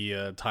up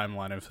the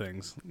timeline of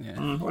things.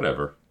 Yeah.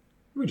 Whatever.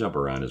 We jump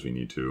around as we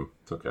need to.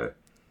 It's okay.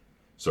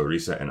 So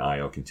Risa and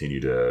Io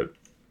continue to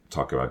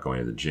talk about going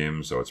to the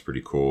gym, so it's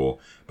pretty cool.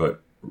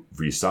 But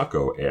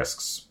Risako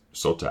asks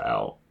Sota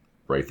out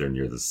right there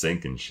near the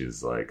sink, and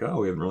she's like,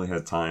 oh, we haven't really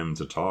had time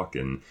to talk.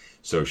 And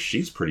so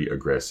she's pretty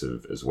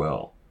aggressive as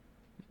well.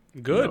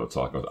 Good.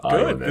 Talking with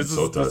Io and then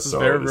Sota. This is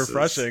very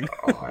refreshing.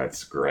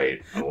 That's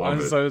great. I love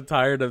it. I'm so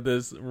tired of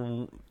this,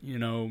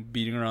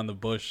 beating around the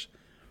bush.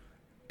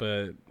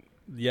 But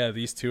yeah,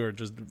 these two are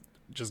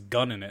just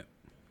gunning it.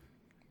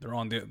 They're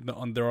on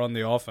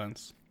the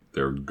offense.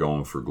 They're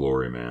going for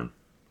glory, man.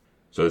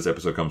 So this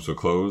episode comes to a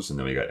close, and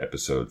then we got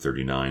episode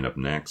 39 up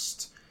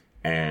next.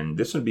 And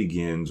this one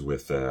begins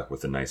with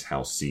a nice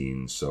house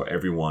scene. So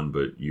everyone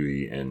but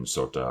Yui and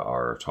Sota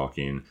are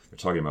talking. They're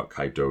talking about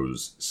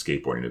Kaito's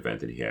skateboarding event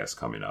that he has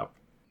coming up.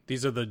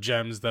 These are the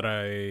gems that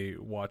I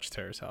watch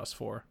Terrace House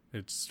for.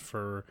 It's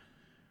for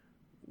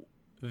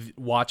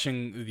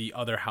watching the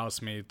other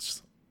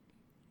housemates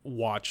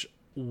watch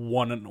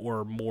one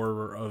or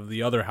more of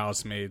the other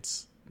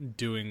housemates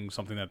doing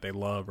something that they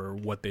love or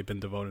what they've been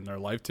devoting their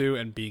life to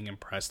and being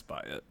impressed by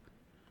it.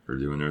 They're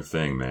doing their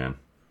thing, man.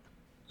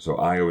 So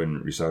Io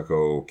and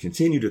Risako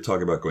continue to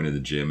talk about going to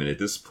the gym, and at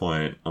this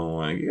point, I'm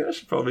like, I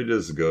should probably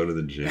just go to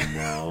the gym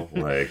now.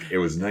 Like, it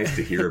was nice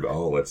to hear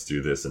about, let's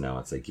do this, and now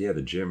it's like, yeah,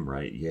 the gym,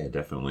 right? Yeah,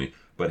 definitely.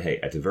 But hey,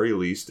 at the very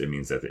least, it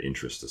means that the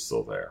interest is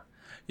still there.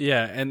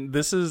 Yeah, and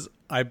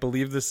I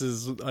believe this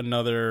is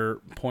another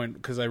point,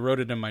 because I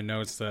wrote it in my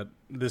notes that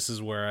this is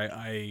where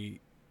I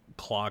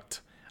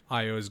clocked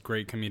Io's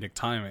great comedic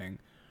timing,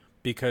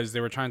 because they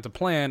were trying to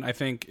plan, I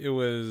think it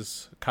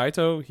was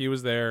Kaito, he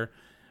was there,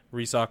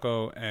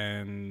 Risako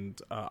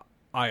and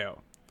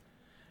Io,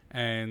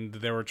 and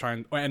they were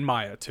trying, and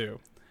Maya too,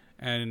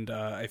 and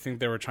I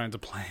think they were trying to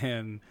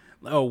plan,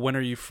 when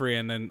are you free?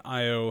 And then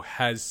Io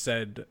has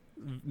said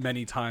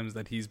many times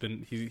that he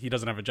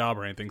doesn't have a job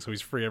or anything, so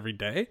he's free every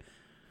day.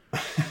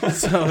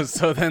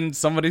 So then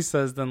somebody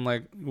says, then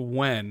like,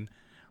 when,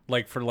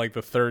 like for like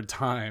the third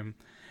time,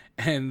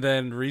 and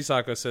then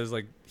Risako says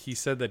like he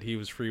said that he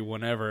was free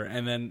whenever,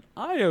 and then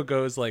Ayo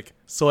goes like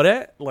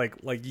sore, like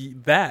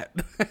that,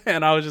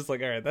 and I was just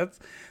like, all right,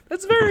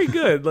 that's very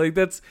good. Like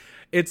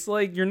it's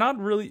like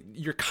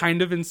you're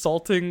kind of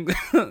insulting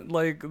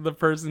like the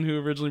person who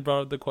originally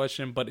brought up the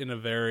question, but in a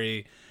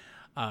very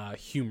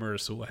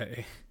humorous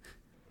way.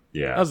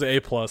 Yeah, that was an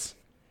A+.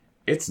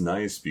 It's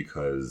nice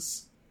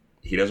because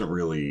he doesn't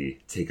really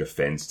take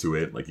offense to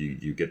it. Like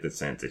you get the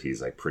sense that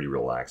he's like pretty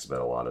relaxed about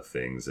a lot of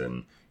things,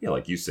 and yeah,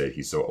 like you said,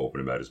 he's so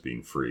open about his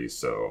being free.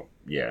 So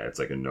yeah, it's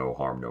like a no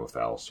harm, no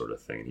foul sort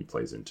of thing, and he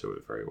plays into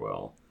it very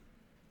well.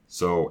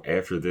 So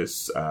after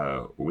this,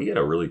 we get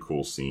a really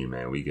cool scene,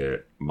 man. We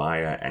get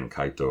Maya and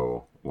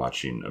Kaito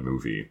watching a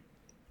movie.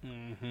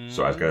 Mm-hmm.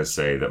 So I've got to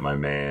say that my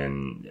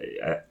man,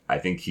 I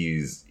think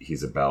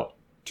he's about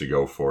to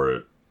go for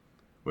it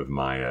with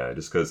Maya,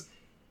 just because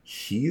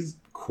he's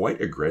quite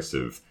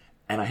aggressive.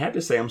 And I have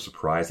to say, I'm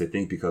surprised. I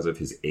think because of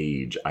his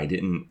age, I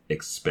didn't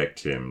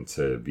expect him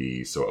to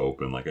be so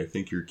open. Like, I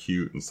think you're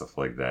cute and stuff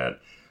like that.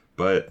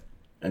 But,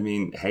 I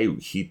mean, hey,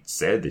 he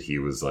said that he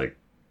was, like,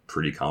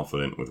 pretty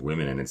confident with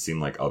women. And it seemed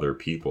like other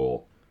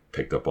people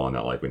picked up on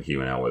that. Like, when he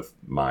went out with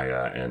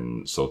Maya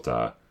and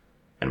Sota.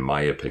 And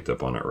Maya picked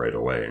up on it right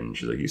away. And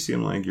she's like, you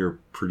seem like you're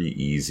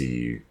pretty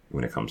easy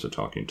when it comes to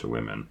talking to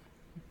women.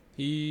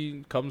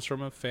 He comes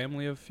from a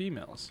family of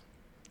females.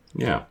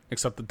 Yeah.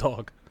 Except the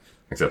dog.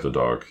 Except the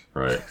dog,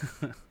 right?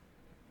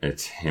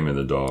 It's him and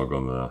the dog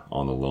on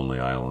the lonely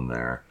island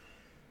there.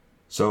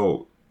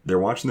 So they're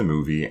watching the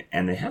movie,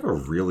 and they have a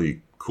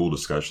really cool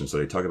discussion. So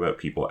they talk about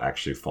people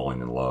actually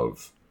falling in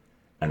love.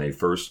 And they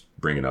first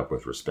bring it up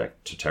with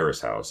respect to Terrace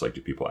House. Like,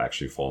 do people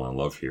actually fall in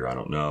love here? I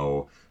don't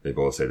know. They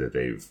both say that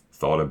they've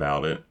thought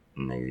about it.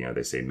 And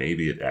they say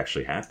maybe it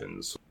actually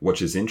happens.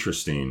 Which is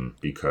interesting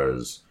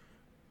because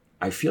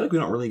I feel like we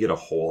don't really get a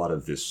whole lot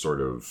of this sort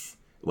of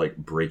like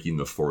breaking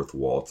the fourth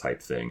wall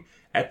type thing.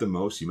 At the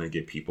most, you might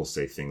get people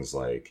say things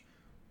like,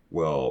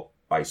 well,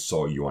 I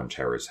saw you on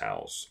Terrace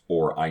House,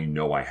 or I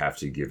know I have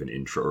to give an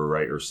intro,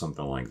 right, or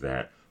something like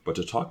that. But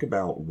to talk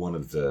about one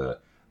of the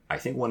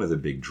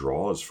big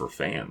draws for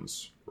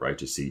fans, right,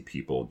 to see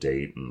people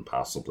date and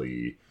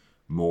possibly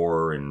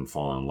more and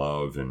fall in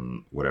love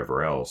and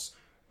whatever else,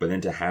 but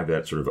then to have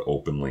that sort of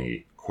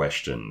openly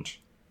questioned,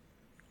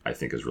 I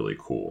think is really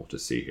cool to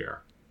see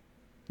here.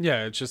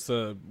 Yeah, it's just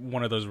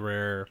one of those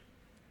rare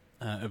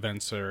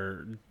events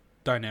or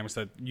dynamics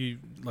that you,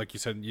 like you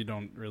said, you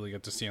don't really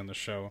get to see on the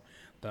show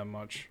that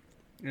much.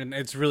 And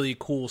it's really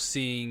cool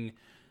seeing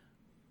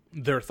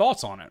their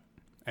thoughts on it.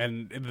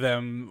 And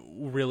them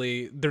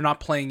really, they're not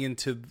playing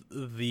into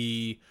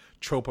the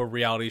trope of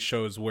reality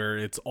shows where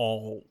it's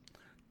all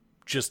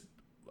just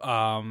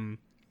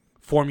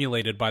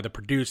formulated by the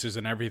producers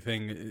and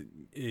everything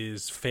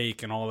is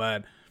fake and all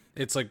that.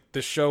 It's like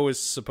the show is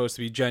supposed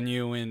to be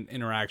genuine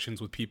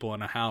interactions with people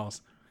in a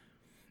house.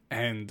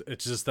 And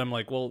it's just them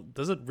like, well,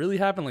 does it really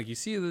happen? Like, you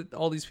see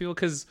all these people?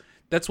 Because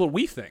that's what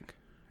we think.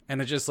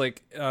 And it's just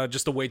like,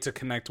 just a way to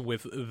connect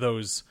with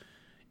those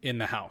in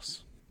the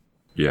house.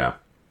 Yeah.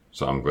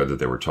 So I'm glad that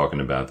they were talking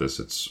about this.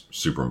 It's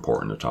super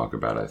important to talk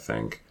about, I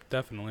think.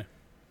 Definitely.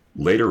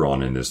 Later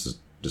on in this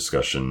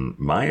discussion,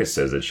 Maya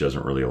says that she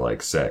doesn't really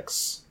like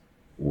sex,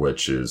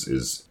 which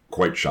is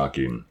quite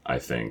shocking, I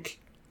think,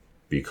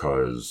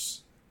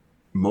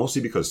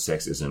 mostly because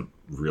sex isn't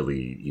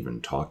really even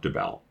talked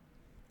about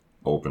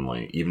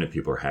openly. Even if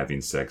people are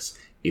having sex,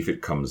 if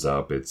it comes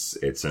up, it's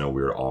in a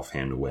weird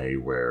offhand way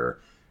where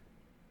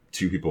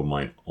two people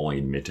might only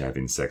admit to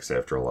having sex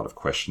after a lot of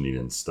questioning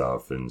and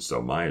stuff. And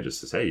so Maya just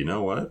says, hey, you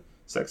know what?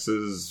 Sex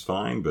is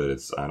fine, but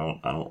I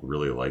don't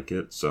really like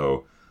it.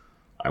 So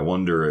I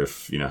wonder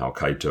if, how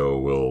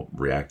Kaito will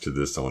react to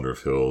this. I wonder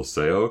if he'll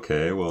say,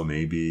 okay, well,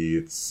 maybe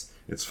it's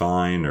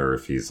fine. Or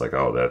if he's like,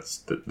 oh,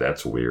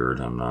 that's weird.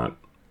 I'm not,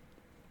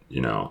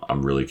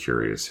 I'm really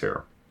curious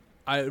here.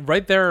 I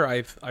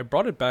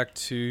brought it back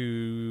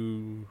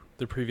to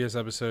the previous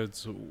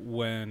episodes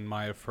when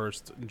Maya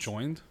first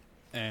joined,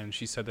 and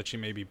she said that she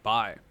may be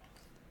bi.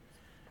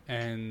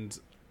 And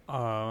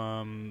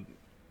I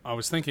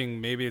was thinking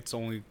maybe it's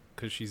only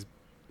because she's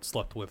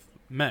slept with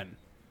men.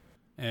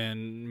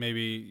 And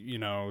maybe,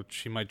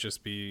 she might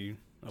just be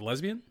a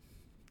lesbian.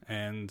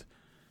 And,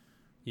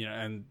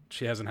 and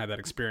she hasn't had that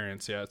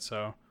experience yet.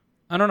 So,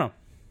 I don't know.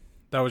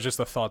 That was just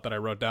a thought that I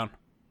wrote down.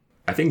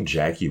 I think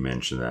Jackie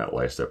mentioned that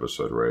last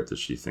episode, right? That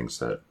she thinks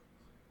that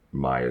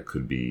Maya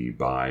could be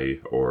bi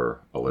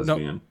or a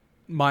lesbian.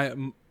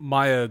 No,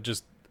 Maya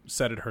just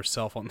said it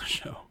herself on the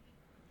show.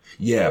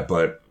 Yeah,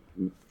 but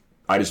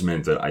I just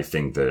meant that I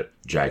think that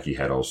Jackie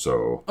had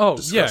also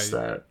discussed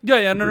that.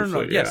 Yeah,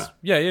 no. Yes.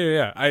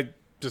 Yeah. I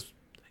just,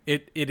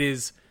 it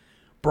is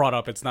brought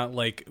up. It's not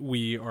like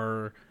we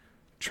are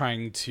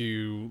trying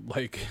to,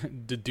 like,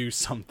 deduce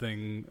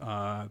something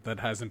that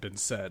hasn't been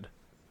said.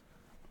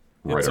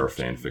 Write our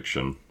fan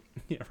fiction.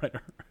 Yeah, right.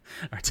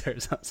 Our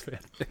Terrace House fan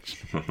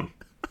fiction.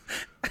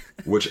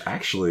 Which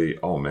actually,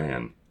 oh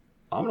man,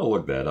 I'm gonna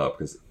look that up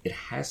because it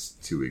has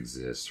to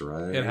exist,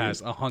 right? It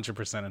has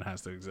 100%. It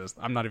has to exist.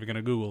 I'm not even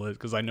gonna Google it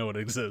because I know it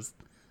exists.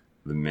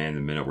 The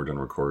minute we're done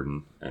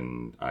recording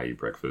and I eat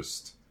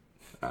breakfast,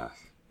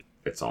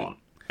 it's on.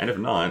 And if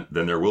not,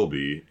 then there will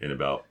be in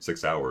about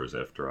 6 hours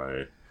after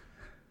I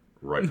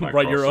write my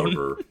Write your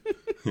crossover.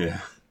 Yeah.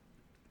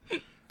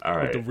 All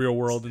right. Like the Real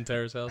World in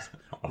Terrace House.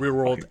 Real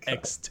World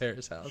X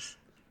Terrace House.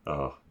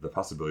 The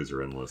possibilities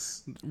are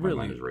endless. Really?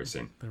 My mind is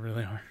racing. They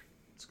really are.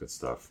 It's good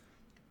stuff.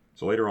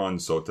 So later on,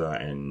 Sota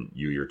and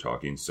Yui are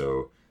talking.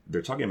 So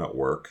they're talking about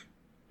work,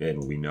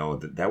 and we know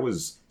that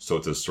was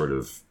Sota's sort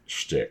of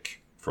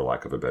shtick, for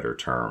lack of a better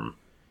term.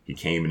 He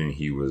came in and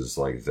he was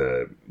like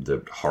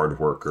the hard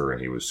worker, and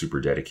he was super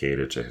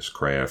dedicated to his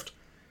craft.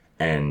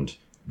 And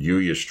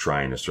Yui is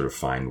trying to sort of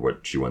find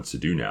what she wants to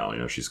do now. You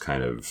know, she's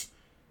kind of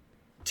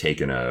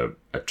taken a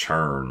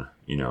turn,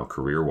 you know,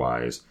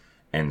 career-wise.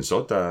 And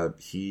Sota,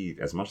 he,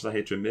 as much as I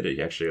hate to admit it,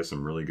 he actually has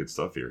some really good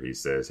stuff here. He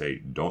says,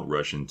 hey, don't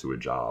rush into a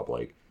job.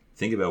 Like,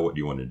 think about what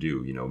you want to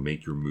do. You know,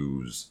 make your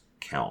moves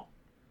count.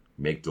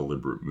 Make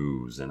deliberate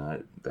moves.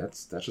 And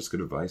that's just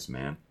good advice,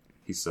 man.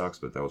 He sucks,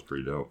 but that was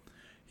pretty dope.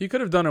 He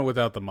could have done it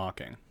without the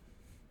mocking.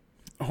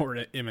 Or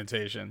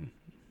imitation.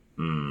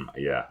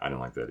 Yeah, I didn't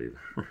like that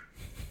either.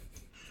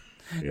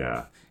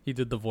 Yeah. He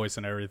did the voice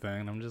and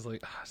everything, and I'm just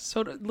like,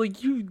 Sota,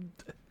 like, you...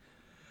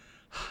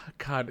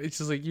 God, it's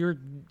just like, you're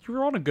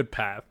on a good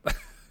path.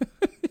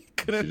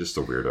 He's just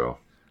a weirdo.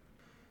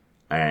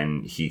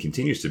 And he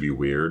continues to be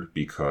weird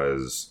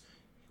because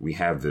we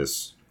have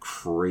this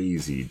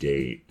crazy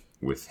date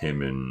with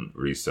him and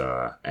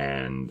Risa,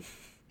 and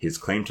his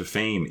claim to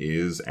fame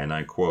is, and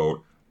I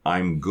quote,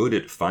 "I'm good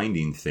at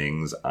finding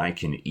things I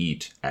can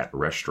eat at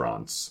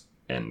restaurants,"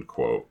 end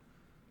quote.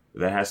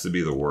 That has to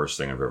be the worst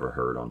thing I've ever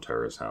heard on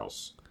Terrace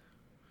House.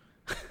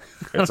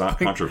 It's not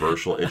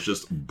controversial. It's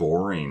just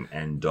boring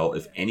and dull.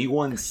 If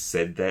anyone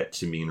said that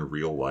to me in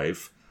real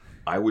life,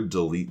 I would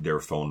delete their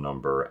phone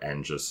number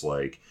and just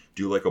like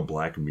do like a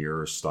Black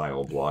Mirror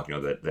style block. You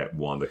know, that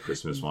one, the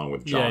Christmas one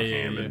with John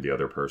Hamm and the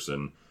other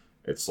person.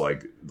 It's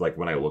like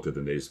when I looked at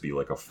them, they just be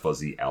like a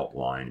fuzzy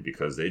outline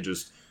because they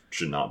just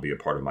should not be a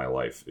part of my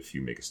life if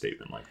you make a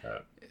statement like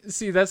that.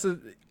 See,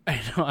 I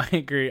know, I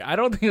agree. I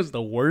don't think it's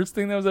the worst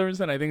thing that was ever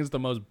said. I think it's the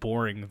most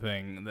boring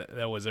thing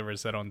that was ever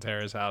said on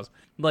Terrace House.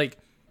 Like,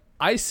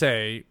 I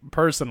say,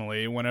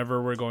 personally,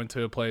 whenever we're going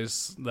to a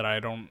place that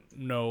I don't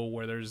know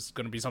where there's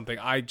going to be something,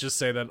 I just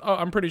say that, oh,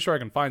 I'm pretty sure I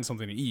can find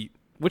something to eat,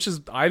 which is,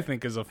 I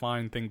think, is a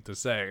fine thing to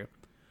say.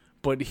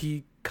 But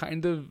he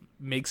kind of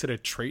makes it a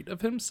trait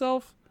of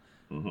himself,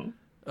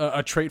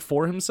 a trait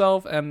for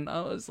himself, and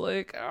I was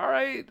like, all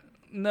right,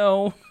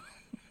 no,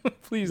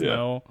 please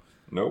no.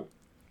 Nope.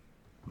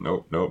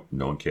 No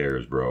one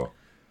cares, bro.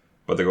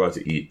 But they go out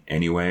to eat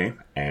anyway,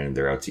 and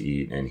they're out to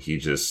eat, and he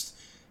just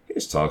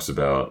talks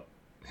about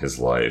his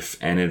life,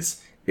 and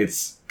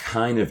it's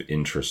kind of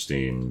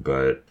interesting,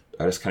 but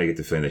I just kind of get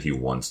the feeling that he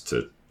wants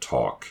to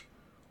talk,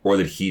 or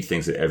that he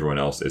thinks that everyone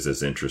else is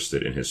as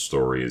interested in his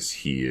story as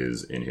he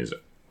is in his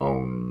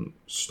own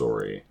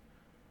story.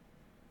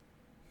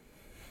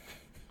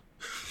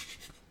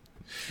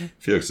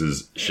 Felix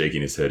is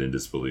shaking his head in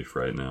disbelief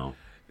right now.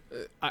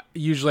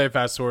 Usually I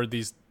fast forward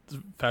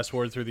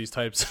through these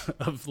types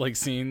of like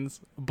scenes,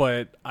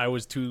 but I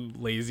was too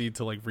lazy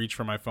to like reach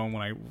for my phone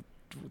when I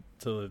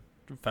to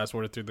fast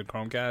forward through the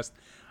Chromecast.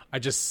 I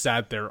just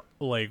sat there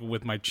like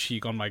with my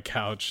cheek on my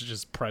couch,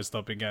 just pressed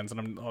up against, and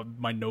I'm on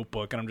my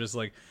notebook, and I'm just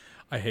like,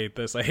 I hate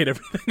this. I hate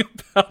everything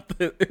about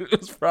it. It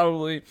was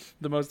probably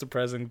the most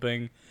depressing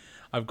thing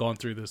I've gone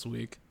through this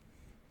week.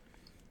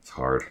 It's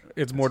hard.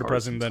 It's more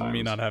depressing than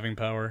me not having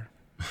power.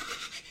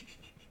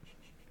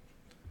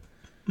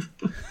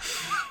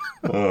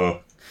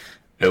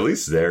 At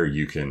least there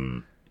you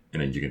can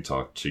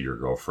talk to your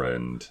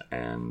girlfriend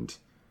and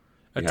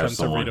you have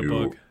someone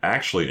who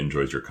actually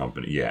enjoys your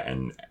company. Yeah,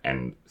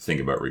 and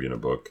think about reading a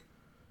book,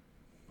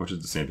 which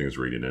is the same thing as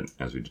reading it,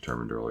 as we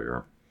determined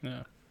earlier.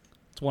 Yeah,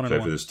 it's one. So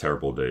after this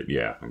terrible date,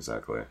 yeah,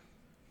 exactly.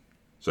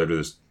 So after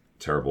this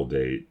terrible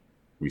date,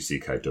 we see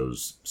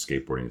Kaito's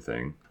skateboarding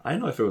thing. I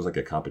don't know if it was like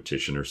a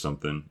competition or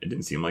something. It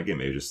didn't seem like it.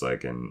 Maybe just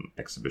like an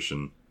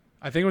exhibition.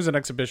 I think it was an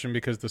exhibition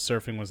because the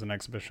surfing was an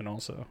exhibition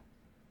also.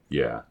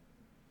 Yeah.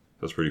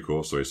 That's pretty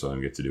cool. So we saw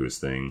him get to do his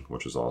thing,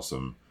 which was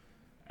awesome.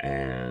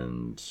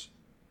 And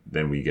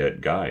then we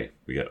get Guy.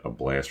 We get a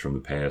blast from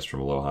the past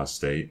from Aloha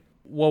State.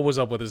 What was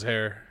up with his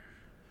hair?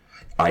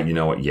 You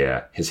know what?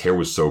 Yeah. His hair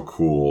was so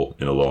cool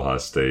in Aloha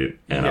State.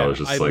 And I was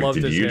just like,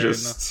 did you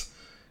just,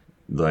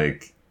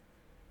 like,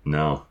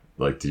 no.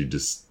 Like, did you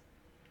just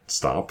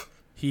stop?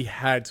 He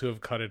had to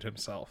have cut it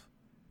himself.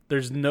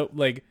 There's no,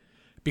 like,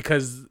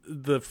 because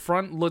the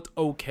front looked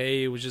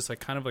okay. It was just, like,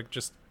 kind of like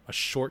just a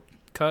short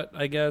cut,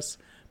 I guess.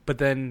 But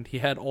then he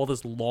had all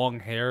this long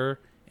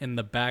hair in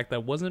the back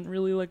that wasn't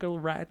really like a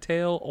rat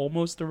tail,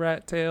 almost a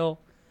rat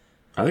tail.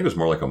 I think it was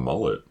more like a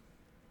mullet.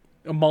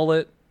 A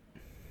mullet?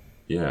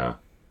 Yeah.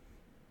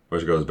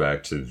 Which goes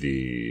back to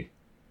the,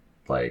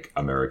 like,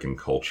 American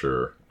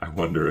culture. I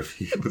wonder if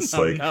he was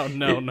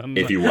no.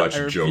 If he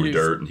watched Joe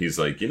Dirt and he's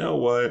like, you know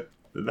what?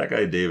 That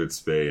guy David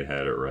Spade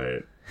had it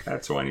right.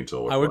 That's who I need to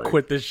look I would like.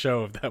 quit this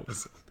show if that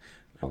was.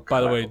 Oh, God,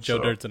 By the I way, hope Joe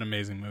so. Dirt's an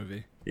amazing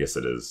movie, Yes,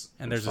 it is.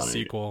 and It's there's a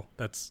funny. sequel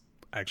that's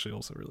actually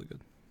also really good.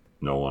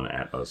 No one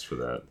at us for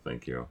that.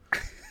 Thank you.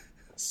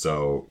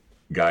 So,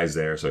 guy's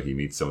there, so he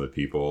meets some of the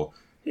people.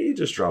 He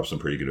just drops some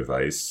pretty good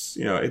advice.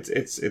 You know,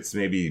 it's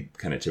maybe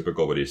kind of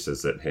typical, but he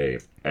says that, hey,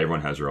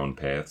 everyone has their own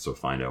path, so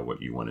find out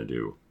what you want to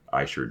do.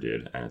 I sure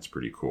did, and it's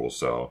pretty cool.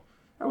 So,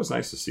 that was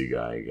nice to see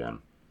Guy again.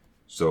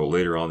 So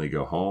later on, they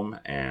go home,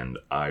 and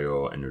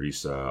Ayo and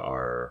Risa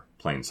are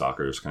playing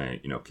soccer, just kind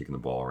of, you know, kicking the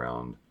ball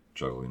around,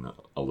 juggling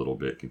a little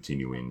bit,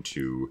 continuing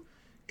to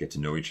get to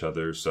know each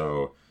other.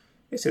 So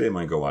they say they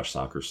might go watch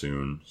soccer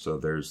soon. So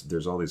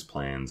there's all these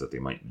plans that they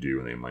might do,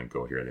 and they might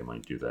go here, they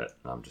might do that.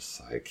 And I'm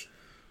just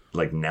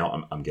like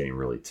now I'm getting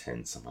really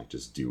tense. I'm like,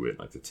 just do it.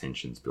 Like the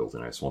tension's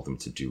building. I just want them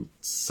to do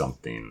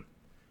something.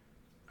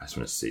 I just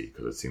want to see,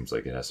 because it seems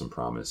like it has some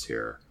promise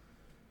here.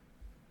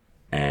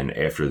 And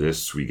after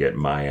this, we get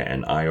Maya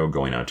and Ayo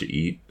going out to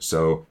eat.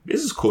 So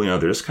this is cool. You know,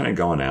 they're just kind of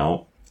going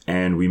out.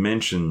 And we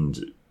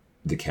mentioned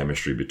the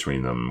chemistry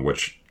between them,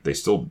 which they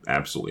still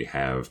absolutely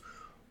have.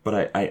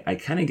 But I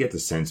kind of get the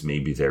sense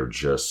maybe they're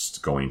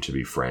just going to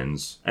be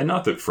friends. And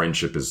not that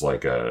friendship is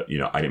like I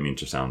didn't mean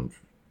to sound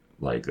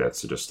like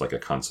that's just like a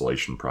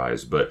consolation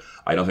prize. But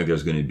I don't think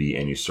there's going to be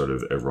any sort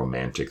of a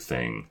romantic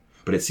thing.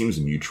 But it seems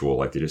mutual.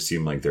 Like they just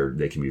seem like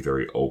they can be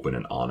very open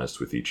and honest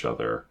with each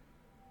other,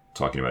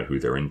 talking about who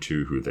they're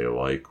into, who they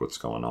like, what's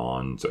going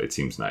on. So it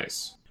seems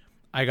nice.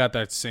 I got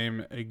that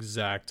same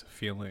exact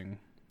feeling,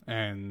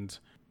 and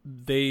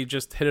they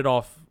just hit it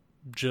off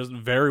just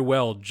very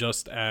well,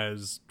 just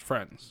as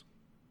friends.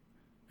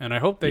 And I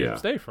hope they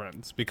stay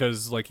friends,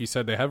 because like you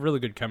said, they have really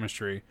good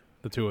chemistry,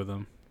 the two of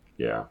them.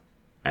 Yeah.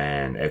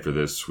 And after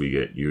this, we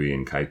get Yui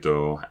and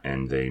Kaito,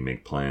 and they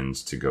make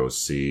plans to go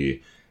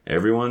see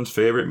everyone's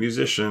favorite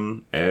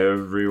musician,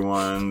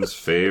 everyone's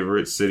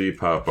favorite city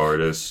pop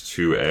artist,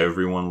 who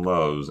everyone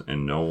loves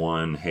and no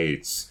one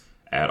hates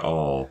at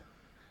all.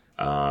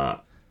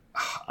 God,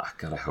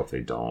 I hope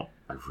they don't.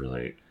 I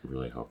really,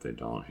 really hope they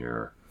don't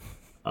here.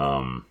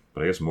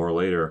 But I guess more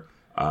later.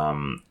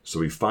 So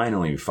we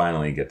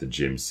finally get the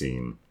gym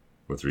scene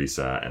with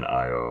Risa and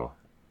Ayo,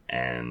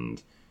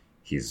 and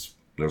he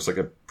looks like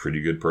a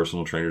pretty good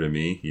personal trainer to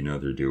me. You know,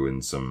 they're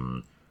doing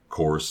some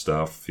core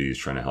stuff. He's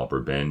trying to help her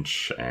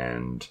bench,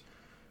 and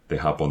they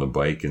hop on the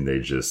bike, and they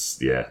just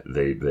they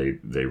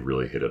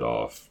really hit it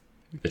off.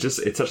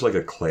 It's such like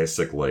a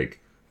classic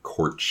like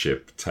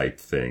courtship type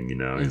thing, you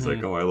know. He's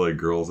like, oh, I like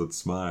girls that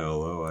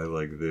smile, oh, I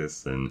like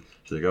this, and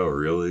she's like, oh,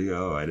 really?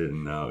 Oh, I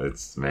didn't know.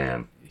 It's,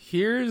 man,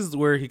 Here's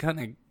where he kind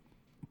of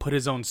put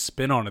his own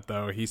spin on it,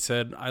 though. He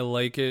said, I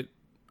like it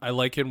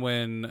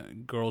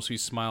when girls who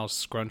smile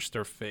scrunch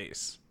their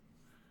face.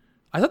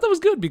 I thought that was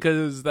good,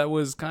 because that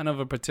was kind of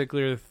a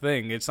particular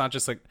thing. It's not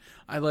just like,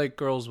 I like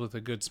girls with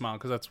a good smile,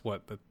 because that's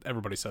what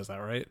everybody says that,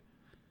 right?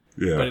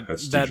 yeah, But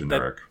that's too that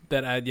generic.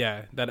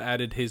 that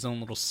added his own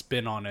little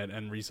spin on it.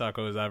 And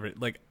Risako is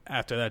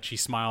after that, she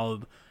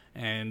smiled,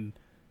 and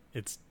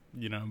it's,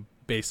 you know,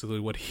 basically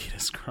what he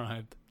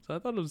described. So I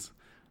thought it was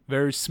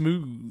very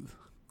smooth.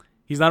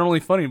 He's not only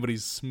funny, but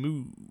he's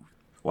smooth.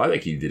 Well, I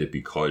think he did it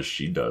because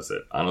she does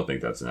it. I don't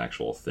think that's an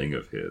actual thing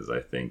of his. I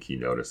think he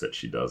noticed that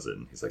she does it,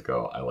 and he's like,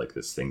 oh, I like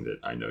this thing that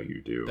I know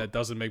you do. That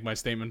doesn't make my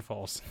statement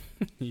false.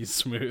 He's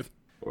smooth.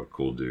 What a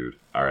cool dude.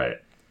 All right.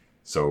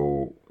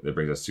 So that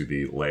brings us to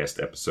the last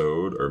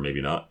episode, or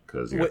maybe not,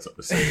 because you got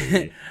something to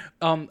say.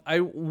 I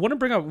want to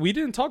bring up, we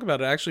didn't talk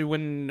about it, actually,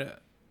 when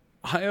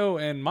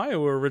Ayo and Maya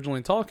were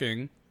originally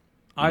talking.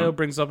 Ayo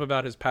brings up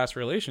about his past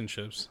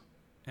relationships,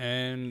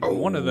 and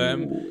one of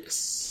them,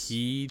 yes.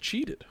 he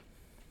cheated.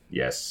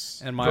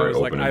 Yes. And Maya was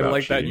like, I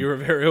like that you were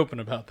very open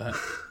about that.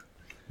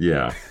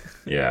 Yeah.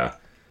 Yeah.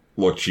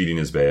 Look, cheating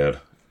is bad.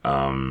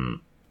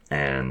 And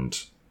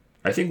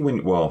I think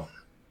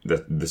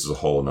this is a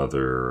whole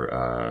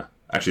nother,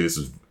 actually, this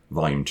is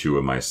volume 2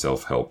 of my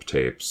self-help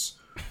tapes,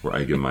 where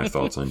I give my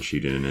thoughts on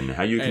cheating and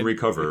how you can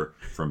recover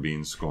from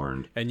being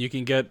scorned. And you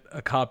can get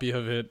a copy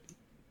of it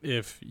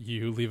if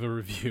you leave a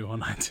review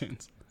on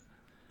iTunes.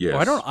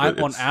 Yes.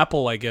 On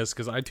Apple, I guess,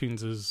 because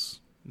iTunes is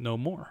no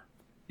more.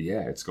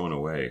 Yeah, it's going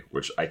away,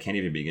 which I can't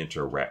even begin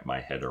to wrap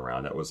my head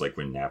around. That was like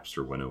when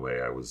Napster went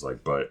away. I was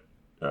like, but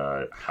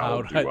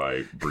how do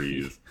I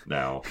breathe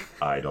now?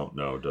 I don't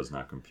know. Does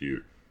not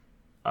compute.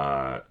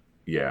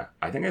 Yeah,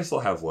 I think I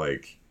still have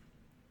like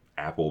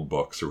Apple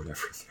Books or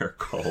whatever they're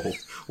called.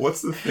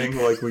 What's the thing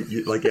like when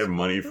you have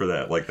money for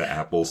that, like the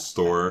Apple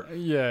Store?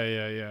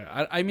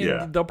 Yeah. I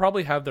mean, they'll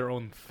probably have their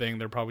own thing.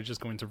 They're probably just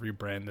going to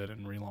rebrand it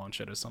and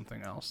relaunch it as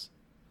something else.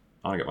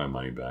 I'll get my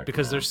money back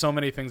because there's so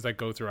many things that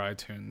go through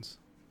iTunes,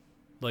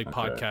 like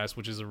podcasts,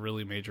 which is a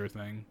really major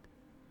thing.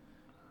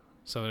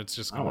 So it's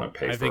just. I don't want to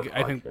pay for a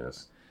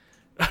podcast.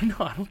 No,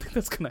 I don't think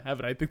that's gonna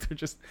happen. I think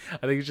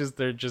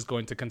they're just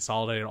going to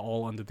consolidate it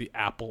all under the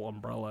Apple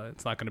umbrella.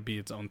 It's not going to be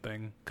its own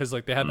thing, because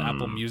like they have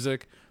Apple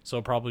Music, so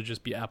it'll probably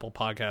just be Apple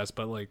Podcasts,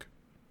 but like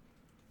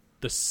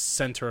the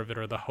center of it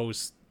or the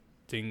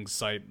hosting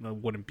site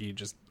wouldn't be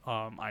just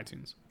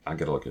iTunes. I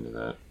gotta look into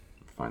that.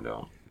 Find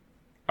out.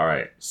 All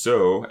right,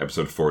 so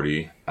episode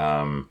 40.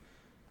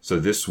 So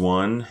this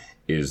one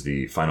is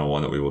the final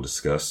one that we will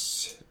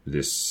discuss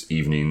this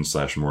evening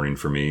 / morning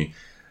for me.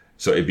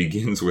 So it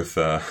begins with,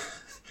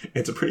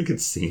 it's a pretty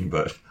good scene,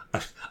 but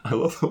I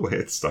love the way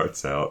it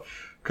starts out.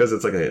 Because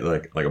it's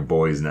like a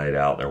boys' night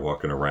out. They're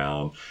walking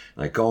around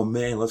like, oh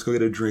man, let's go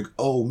get a drink.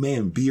 Oh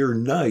man, beer,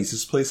 nice.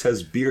 This place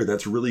has beer.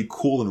 That's really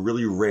cool and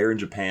really rare in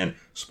Japan.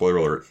 Spoiler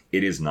alert,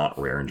 it is not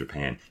rare in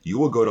Japan. You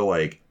will go to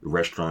like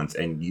restaurants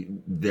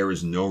and there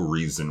is no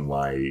reason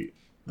why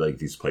like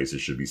these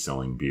places should be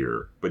selling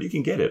beer. But you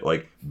can get it.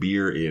 Like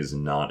beer is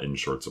not in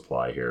short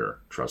supply here.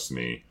 Trust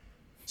me.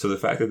 So the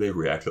fact that they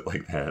reacted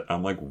like that,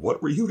 I'm like,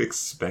 what were you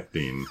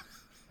expecting?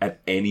 At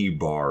any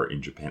bar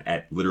in Japan,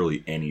 at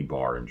literally any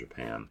bar in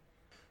Japan.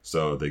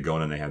 So they go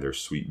in and they have their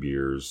sweet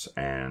beers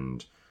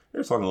and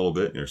they're talking a little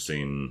bit and they're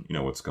seeing,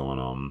 what's going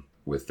on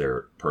with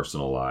their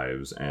personal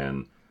lives.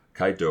 And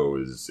Kaito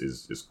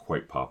is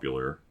quite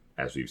popular,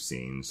 as we've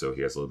seen. So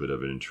he has a little bit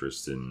of an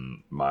interest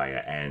in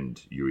Maya and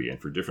Yui,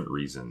 and for different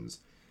reasons.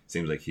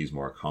 Seems like he's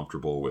more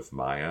comfortable with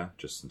Maya,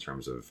 just in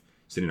terms of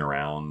sitting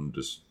around,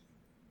 just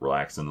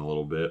relaxing a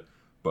little bit.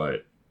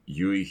 But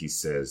Yui, he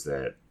says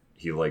that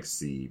he likes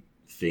the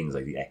things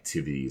like the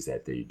activities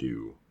that they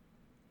do.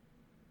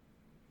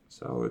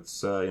 So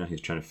it's he's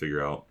trying to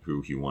figure out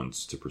who he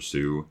wants to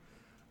pursue.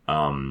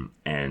 And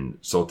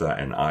Sota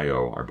and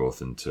Ayo are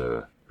both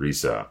into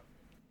Risa.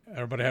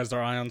 Everybody has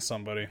their eye on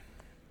somebody.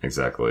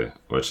 Exactly,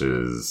 which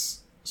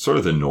is sort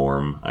of the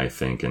norm, I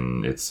think.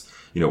 And it's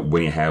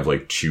when you have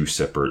like two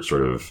separate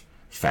sort of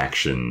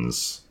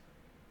factions,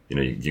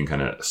 you can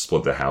kind of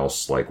split the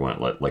house like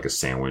a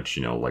sandwich,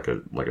 like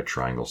a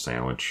triangle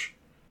sandwich.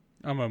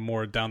 I'm a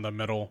more down the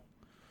middle.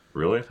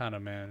 Really? Kind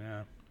of man,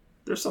 yeah.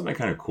 There's something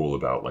kind of cool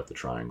about like the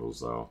triangles,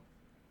 though.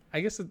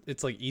 I guess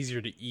it's like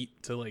easier to eat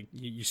to like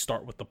you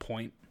start with the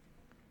point.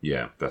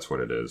 Yeah, that's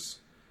what it is.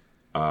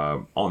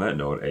 On that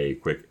note, a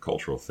quick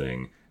cultural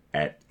thing.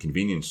 At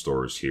convenience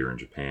stores here in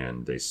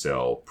Japan, they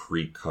sell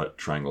pre-cut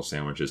triangle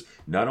sandwiches.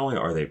 Not only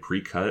are they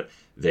pre-cut,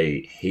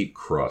 they hate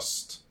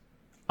crust.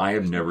 I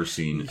have never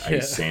seen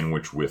a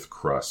sandwich with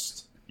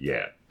crust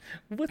yet.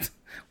 What's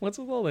with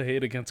all the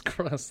hate against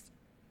crust?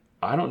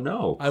 I don't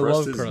know. I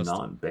love crust is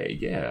not bad.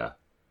 Yeah.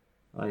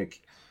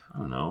 Like, I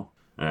don't know.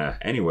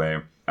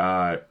 Anyway,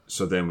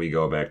 so then we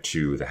go back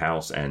to the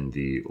house and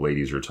the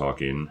ladies are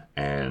talking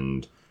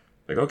and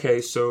like,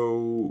 okay,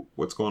 so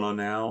what's going on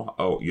now?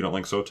 Oh, you don't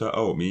like Sota?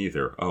 Oh, me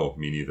neither. Oh,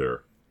 me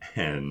neither.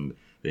 And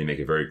they make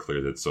it very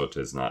clear that Sota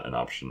is not an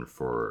option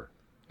for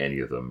any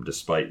of them,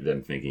 despite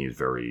them thinking he's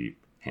very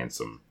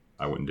handsome.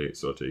 I wouldn't date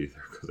Sota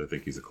either because I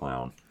think he's a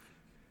clown.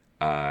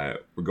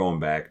 We're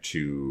going back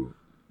to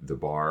the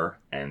bar,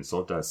 and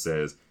Sota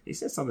says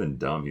something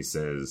dumb. He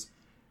says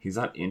he's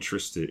not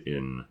interested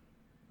in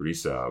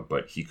Risa,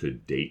 but he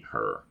could date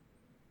her.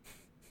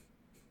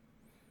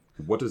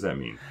 What does that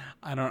mean?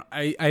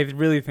 I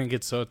really think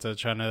it's Sota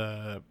trying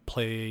to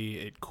play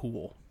it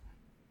cool.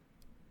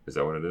 Is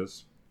that what it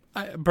is?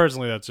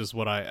 Personally, that's just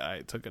what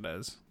I took it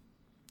as.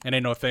 It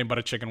ain't no thing but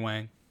a chicken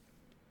wing.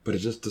 But it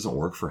just doesn't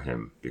work for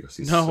him because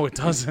he's it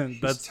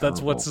doesn't.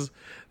 That's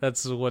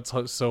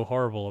what's so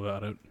horrible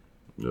about it.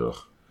 Ugh.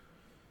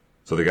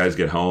 So the guys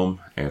get home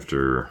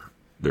after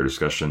their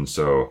discussion.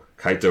 So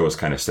Kaito was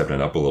kind of stepping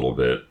it up a little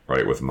bit,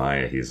 right, with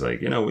Maya. He's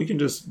like, we can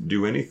just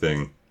do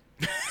anything.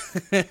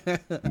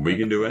 We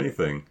can do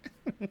anything.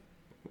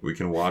 We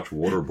can watch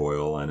water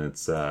boil, and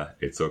it's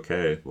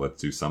okay.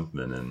 Let's do something.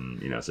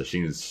 And so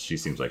she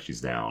seems like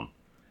she's down.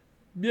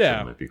 Yeah,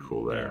 so it might be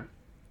cool there.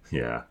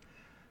 Yeah.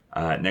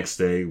 Next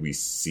day we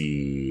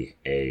see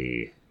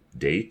a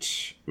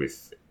date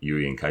with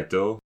Yui and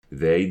Kaito.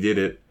 They did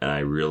it, and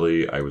I was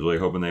really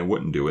hoping they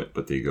wouldn't do it,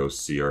 but they go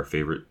see our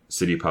favorite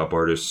city pop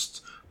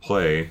artist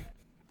play.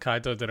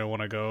 Kaito didn't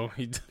want to go.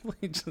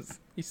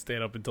 He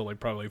stayed up until like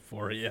probably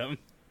 4 a.m.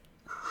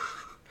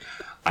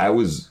 I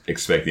was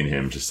expecting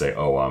him to say,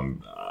 "Oh,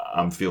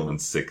 I'm feeling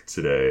sick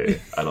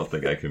today. I don't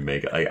think I can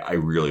make it." I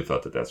really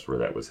thought that's where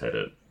that was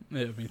headed.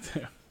 Yeah, me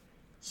too.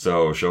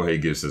 So Shohei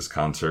gives his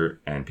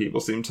concert, and people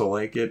seem to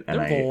like it.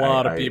 And there were a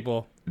lot of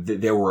people.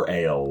 There were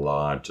a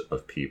lot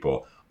of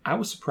people. I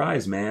was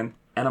surprised, man.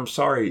 And I'm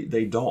sorry,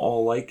 they don't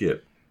all like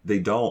it. They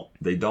don't.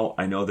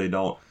 I know they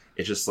don't.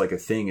 It's just like a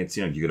thing. It's,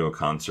 you go to a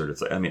concert.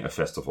 It's like, a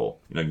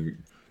festival.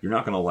 You're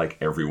not going to like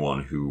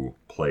everyone who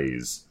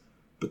plays.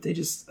 But they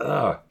just,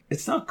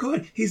 it's not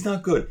good. He's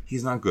not good.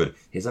 He's not good.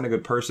 He's not a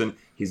good person.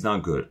 He's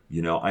not good.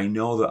 I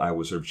know that I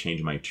was sort of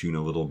changing my tune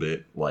a little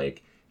bit,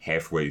 like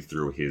halfway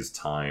through his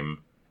time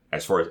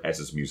as far as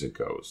his music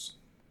goes.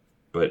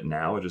 But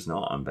now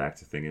I'm back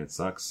to thinking it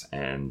sucks.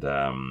 And,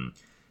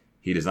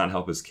 he does not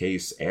help his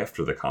case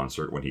after the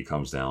concert when he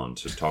comes down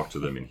to talk to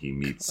them and he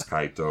meets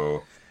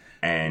Kaito,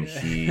 and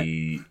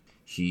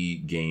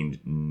he gained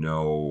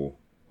no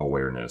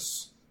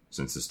awareness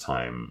since his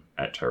time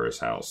at Terrace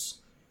House.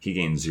 He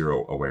gained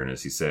zero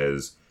awareness. He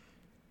says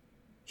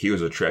he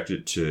was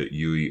attracted to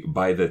Yui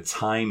by the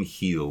time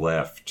he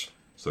left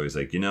So he's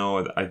like,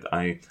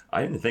 I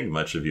didn't think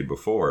much of you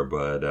before,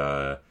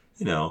 but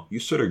you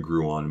sort of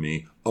grew on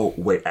me. Oh,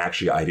 wait,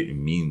 actually, I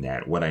didn't mean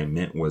that. What I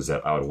meant was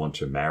that I would want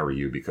to marry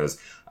you because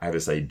I have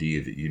this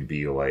idea that you'd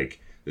be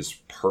like this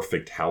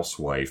perfect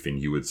housewife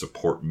and you would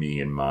support me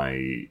in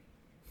my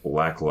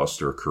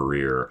lackluster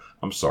career.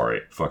 I'm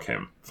sorry. Fuck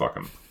him. Fuck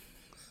him.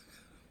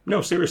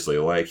 No, seriously,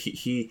 like,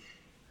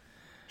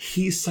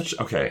 he's such...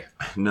 Okay,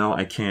 no,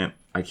 I can't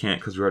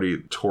because we already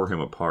tore him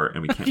apart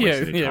and we can't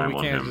waste any time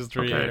on him. We can't just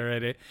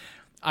reiterate it.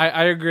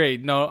 I agree.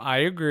 No, I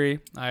agree.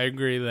 I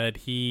agree that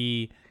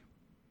he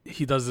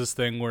does this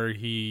thing where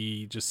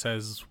he just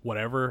says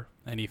whatever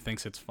and he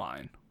thinks it's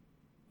fine,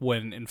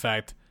 when in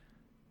fact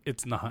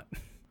it's not.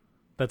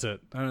 That's it.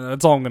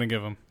 That's all I'm going to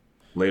give him.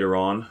 Later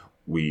on,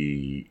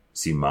 we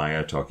see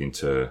Maya talking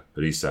to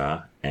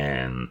Risa,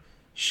 and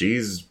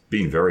she's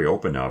being very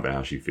open now about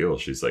how she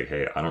feels. She's like,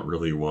 hey, I don't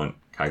really want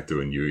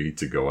Kaito and Yui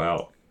to go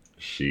out.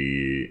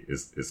 She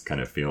is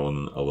kind of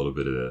feeling a little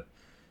bit of the,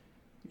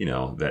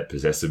 that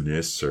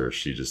possessiveness, or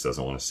she just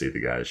doesn't want to see the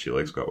guy she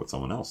likes go out with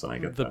someone else, and I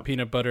get the that.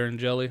 Peanut butter and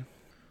jelly.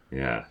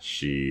 Yeah,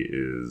 she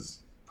is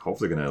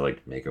hopefully going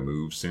to, make a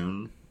move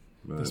soon.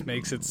 This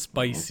makes it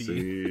spicy.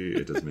 We'll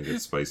see. It does make it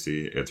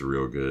spicy. It's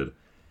real good.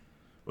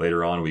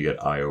 Later on, we get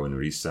Ayo and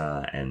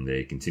Risa, and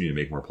they continue to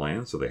make more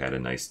plans, so they had a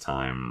nice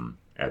time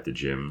at the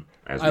gym,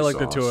 as we I like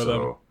saw. the two of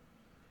them.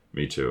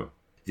 Me too.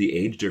 The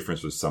age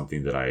difference was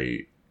something that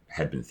I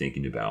had been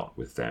thinking about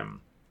with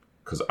them,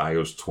 because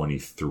Ayo's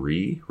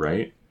 23,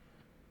 right?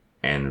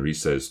 And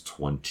Risa is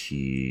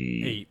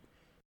 28.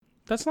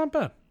 That's not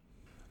bad.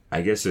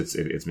 I guess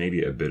it's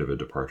maybe a bit of a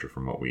departure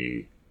from what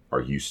we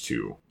are used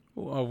to.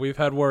 Well, we've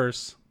had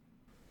worse.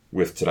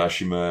 With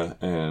Terashima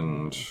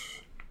and...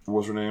 what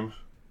was her name?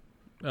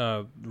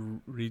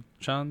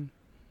 Richan?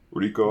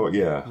 Riko?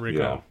 Yeah. Riko.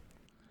 Yeah.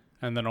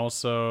 And then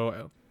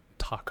also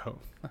Taco.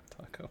 Not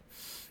Taco.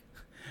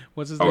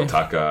 What's his name? Oh,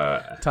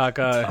 Taka.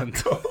 And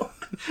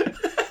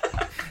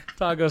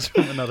Taco's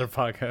from another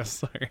podcast,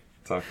 sorry.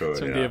 Taco, it's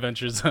from The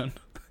Adventure Zone.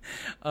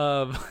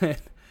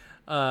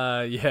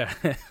 Yeah.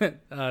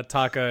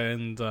 Taka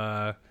and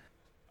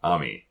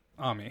Ami.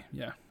 Ami,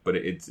 yeah. But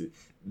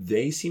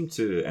they seem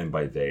to, and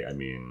by they I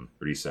mean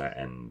Risa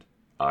and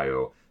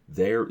Ayo,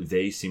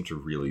 they seem to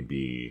really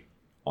be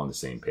on the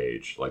same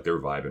page. Like, they're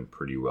vibing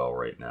pretty well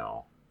right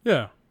now.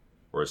 Yeah.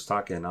 Whereas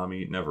Taka and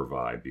Ami never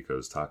vibe,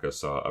 because Taka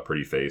saw a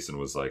pretty face and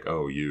was like,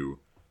 oh, you.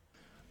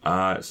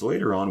 So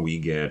later on, we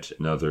get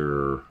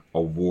another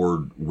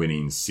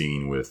award-winning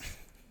scene with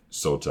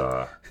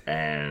Sota,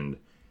 and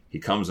he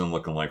comes in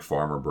looking like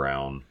Farmer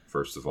Brown,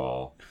 first of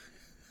all,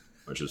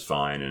 which is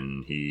fine,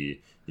 and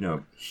he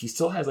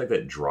still has,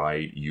 that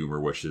dry humor,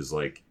 which is,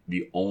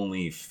 the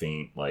only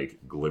faint,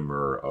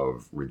 glimmer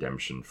of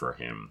redemption for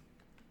him.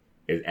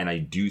 And I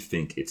do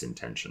think it's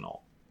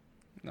intentional.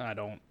 I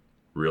don't.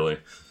 Really?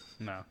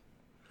 No.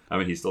 I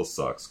mean, he still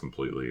sucks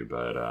completely,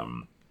 but,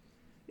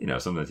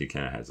 sometimes he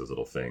kind of has those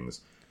little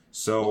things.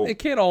 So... it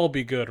can't all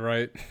be good,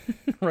 right?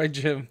 Right,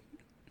 Jim?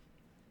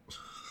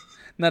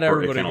 Not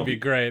everybody can be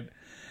great.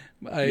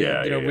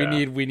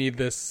 We need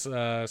this,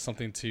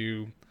 something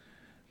to...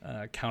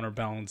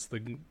 counterbalance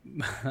the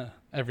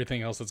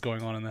everything else that's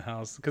going on in the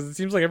house, because it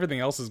seems like everything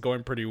else is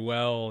going pretty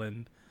well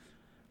and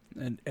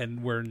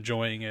we're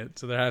enjoying it,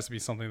 so there has to be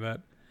something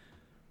that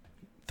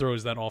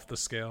throws that off the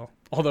scale.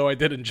 Although I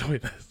did enjoy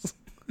this.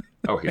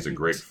 Oh, he's a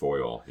great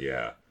foil,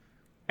 yeah.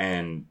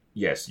 And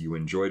yes, you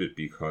enjoyed it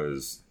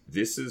because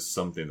this is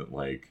something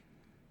that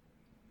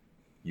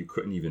you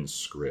couldn't even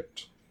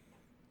script.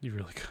 You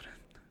really couldn't.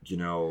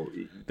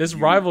 This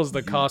rivals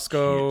the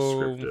Costco.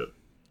 Can't script it.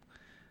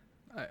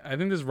 I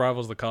think this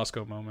rivals the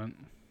Costco moment.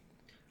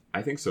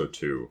 I think so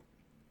too.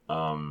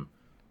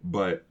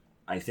 But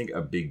I think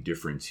a big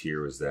difference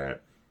here is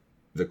that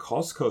the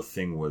Costco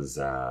thing was,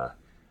 I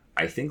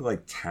think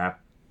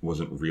Tap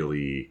wasn't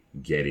really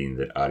getting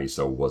that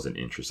Arisa wasn't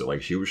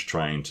interested. She was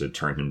trying to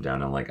turn him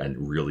down in a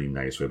really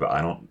nice way, but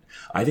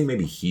I think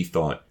maybe he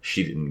thought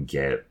she didn't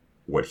get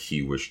what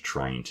he was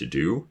trying to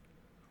do.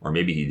 Or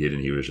maybe he did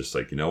and he was just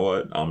like, you know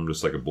what? I'm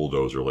just like a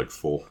bulldozer,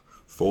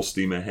 full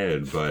steam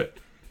ahead. But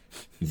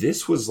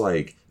this was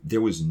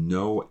there was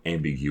no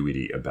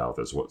ambiguity about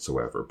this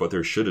whatsoever, but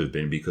there should have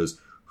been,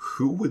 because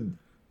who would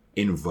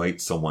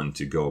invite someone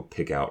to go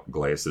pick out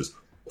glasses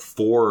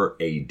for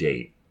a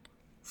date?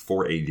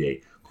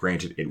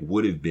 Granted, it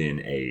would have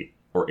been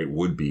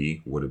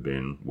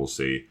we'll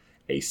see,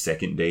 a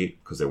second date,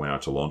 because they went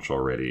out to lunch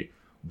already.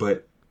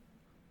 But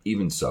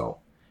even so.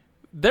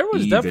 There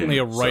was definitely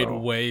a right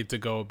way to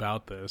go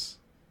about this.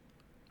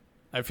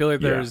 I feel like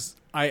there's...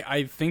 Yeah.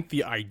 I think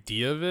the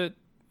idea of it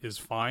is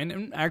fine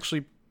and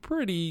actually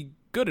pretty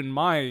good in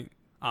my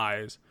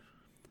eyes.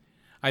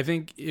 I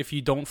think if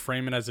you don't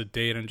frame it as a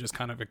date and just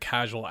kind of a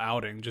casual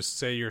outing, just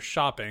say you're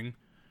shopping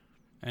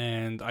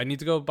and I need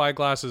to go buy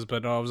glasses,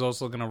 but I was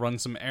also going to run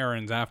some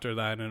errands after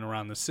that and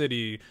around the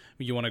city.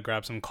 You want to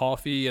grab some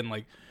coffee and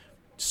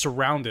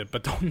surround it,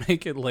 but don't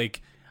make it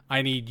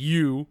I need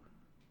you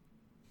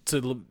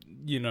to,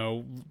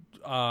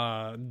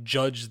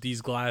 judge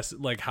these glasses,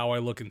 like how I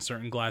look in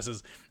certain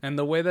glasses. And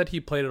the way that he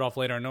played it off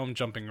later, I know I'm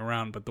jumping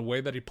around, but the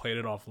way that he played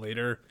it off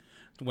later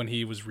when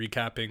he was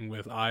recapping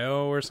with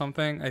Io or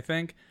something, I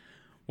think,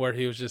 where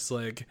he was just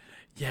like,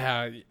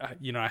 yeah,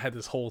 I had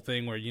this whole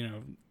thing where, you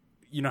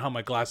know how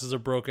my glasses are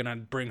broken,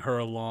 I'd bring her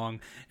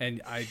along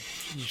and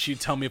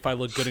she'd tell me if I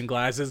look good in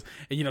glasses,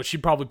 and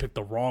she'd probably pick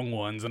the wrong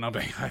ones, and I'm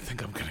like, I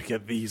think I'm gonna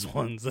get these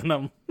ones, and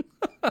I'm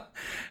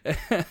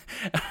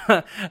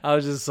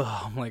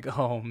I'm like,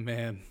 oh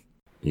man.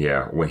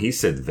 Yeah, when he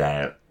said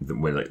that,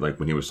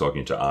 when he was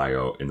talking to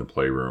Io in the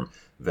playroom,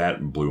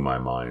 that blew my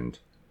mind.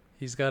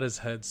 He's got his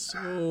head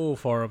so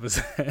far up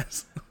his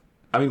ass.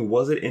 I mean,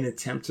 was it an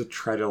attempt to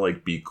try to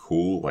be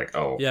cool? Like,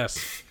 oh,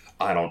 yes,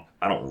 I don't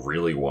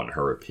really want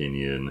her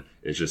opinion.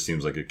 It just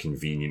seems like a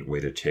convenient way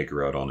to take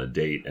her out on a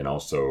date and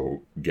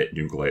also get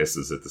new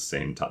glasses at the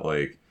same time.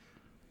 Like,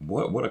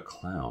 what a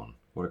clown.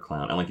 What a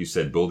clown. And like you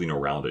said, building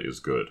around it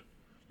is good.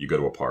 You go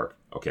to a park.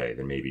 Okay,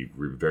 then maybe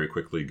very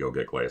quickly go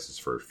get glasses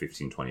for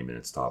 15, 20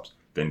 minutes tops.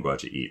 Then go out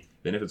to eat.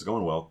 Then if it's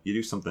going well, you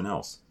do something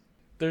else.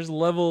 There's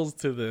levels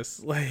to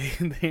this. Like,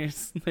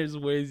 there's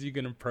ways you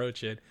can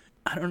approach it.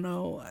 I don't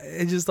know.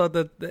 I just thought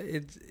that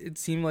it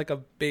seemed like a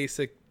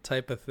basic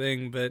type of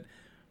thing, but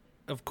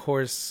of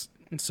course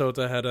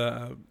Sota had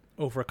to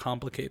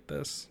overcomplicate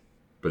this.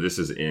 But this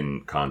is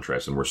in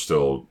contrast, and we're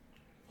still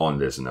on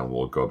this, and then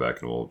we'll go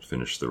back and we'll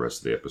finish the rest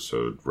of the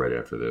episode right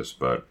after this.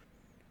 But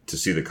to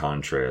see the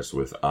contrast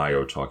with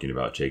Io talking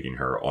about taking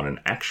her on an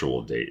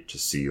actual date to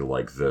see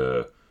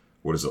the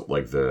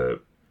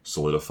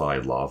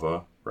solidified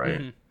lava, right?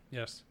 Mm-hmm.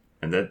 Yes.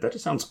 And that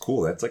just sounds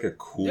cool. That's like a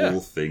cool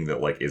thing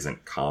that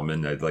isn't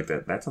common.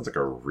 That sounds like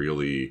a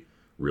really,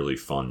 really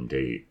fun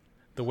date.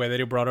 The way that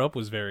he brought it up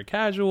was very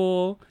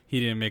casual.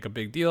 He didn't make a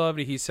big deal of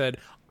it. He said,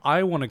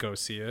 I want to go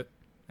see it,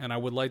 and I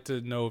would like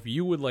to know if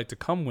you would like to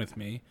come with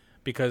me,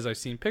 because I've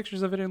seen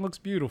pictures of it and it looks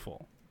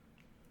beautiful.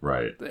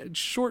 Right. It's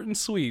short and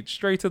sweet,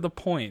 straight to the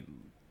point.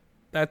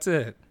 That's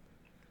it.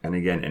 And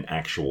again, an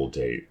actual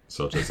date.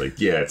 So it's just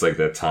it's like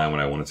that time when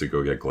I wanted to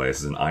go get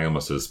glasses, and I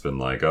almost just been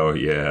like, oh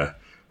yeah,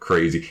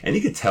 crazy. And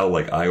you could tell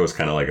I was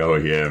kind of like, oh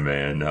yeah,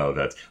 man, no,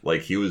 that's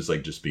he was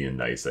just being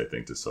nice, I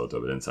think, to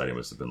Sota, but inside he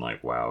must have been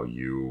like, wow,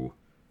 you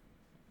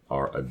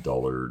are a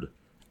dullard.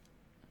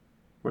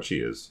 Which he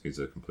is. He's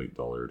a complete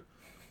dullard.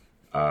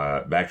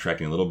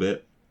 Backtracking a little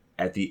bit,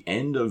 at the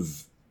end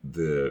of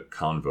the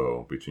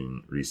convo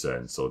between Risa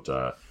and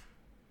Sota,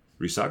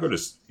 Risago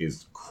just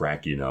is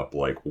cracking up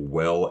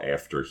well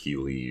after he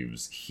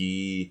leaves.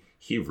 He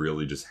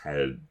really just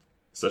had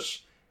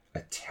such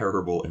a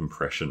terrible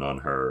impression on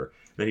her.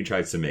 Then he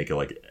tries to make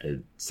a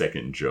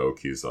second joke.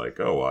 He's like,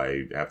 oh,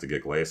 I have to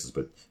get glasses,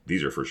 but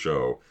these are for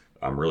show.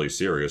 I'm really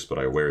serious, but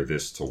I wear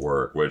this to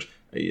work, which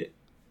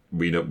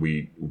we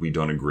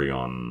don't agree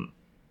on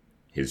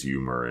his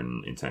humor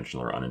and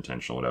intentional or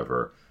unintentional,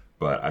 whatever.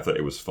 But I thought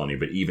it was funny.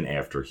 But even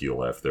after he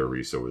left there,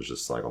 Risa was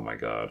just like, oh my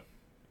God,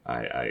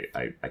 I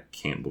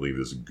can't believe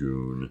this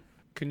goon.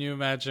 Can you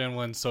imagine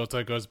when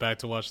Sota goes back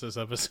to watch this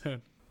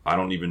episode? I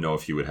don't even know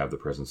if he would have the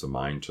presence of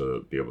mind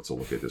to be able to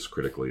look at this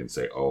critically and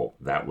say, oh,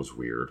 that was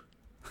weird.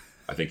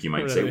 I think he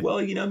might Really? say, well,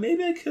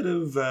 maybe I could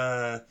have,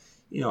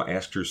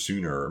 asked her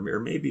sooner, or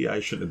maybe I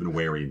shouldn't have been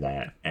wearing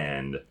that.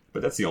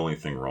 But that's the only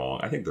thing wrong.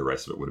 I think the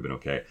rest of it would have been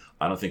okay.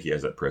 I don't think he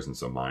has that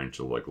presence of mind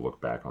to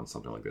look back on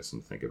something like this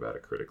and think about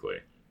it critically.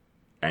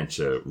 And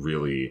to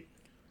really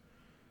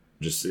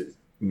just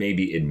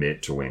maybe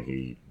admit to when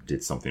he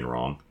did something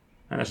wrong.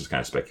 And that's just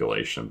kind of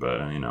speculation, but,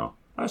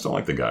 I just don't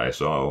like the guy,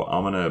 so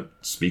I'm going to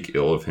speak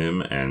ill of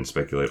him and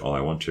speculate all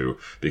I want to,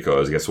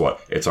 because guess what?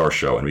 It's our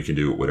show, and we can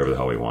do whatever the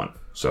hell we want.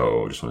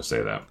 So I just want to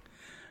say that.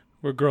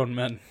 We're grown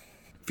men.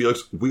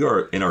 Felix, we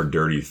are in our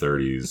dirty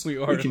 30s.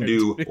 We can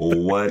do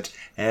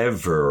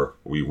whatever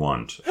we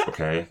want,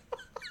 okay?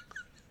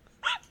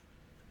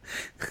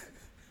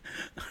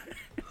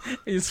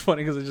 It's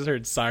funny because I just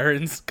heard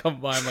sirens come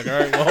by. I'm like, all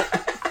right,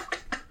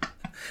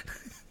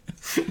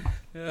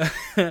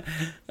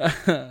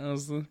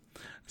 well.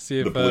 See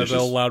if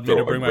they'll allow me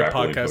to bring my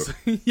podcast.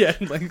 Yeah,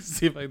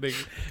 see if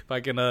I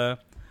can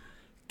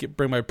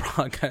bring my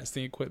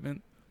podcasting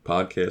equipment.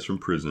 Podcast from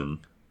prison.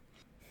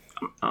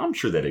 I'm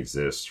sure that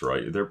exists,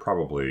 right? There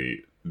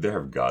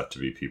have got to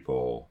be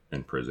people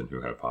in prison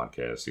who have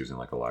podcasts using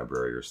a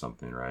library or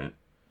something, right?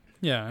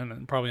 Yeah,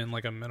 and probably in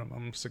a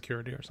minimum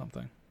security or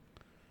something.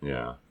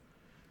 Yeah.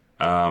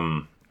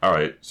 All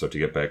right. So to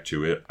get back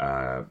to it,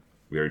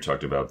 we already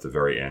talked about the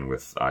very end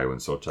with Io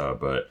and Sota,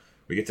 but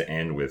we get to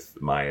end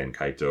with Maya and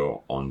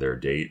Kaito on their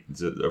date.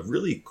 It's a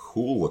really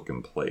cool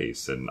looking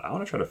place, and I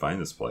want to try to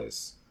find this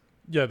place.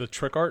 Yeah, the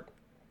trick art.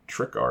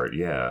 Trick art,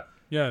 yeah.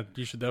 Yeah,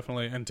 you should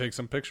definitely, and take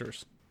some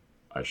pictures.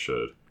 I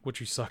should. Which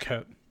you suck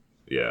at.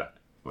 Yeah,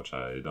 which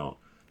I don't.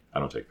 I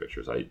don't take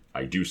pictures.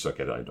 I do suck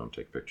at it. I don't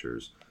take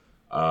pictures.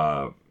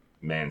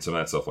 Man, some of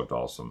that stuff looked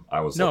awesome.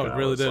 I was looking,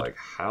 really did. Like,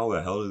 how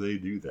the hell did they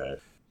do that?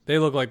 They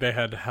look like they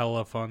had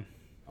hella fun.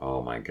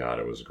 Oh my God,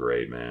 it was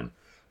great, man.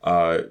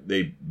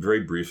 They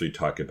very briefly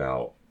talk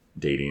about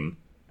dating,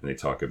 and they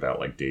talk about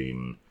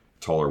dating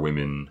taller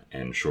women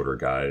and shorter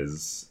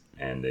guys,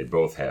 and they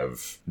both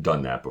have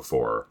done that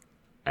before.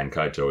 And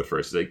Kaito at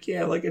first is like,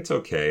 yeah, like, it's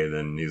okay.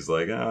 Then he's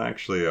like, oh,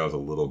 actually, I was a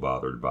little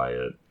bothered by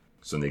it.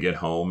 So when they get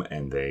home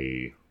and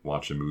they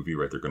watch a movie,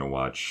 right, they're going to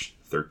watch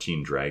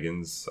 13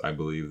 Dragons, I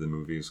believe the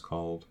movie is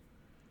called.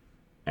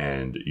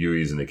 And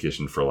Yui's in the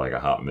kitchen for like a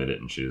hot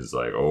minute, and she's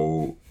like,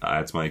 oh,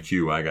 that's my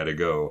cue, I gotta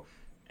go.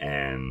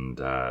 And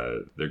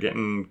they're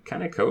getting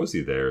kind of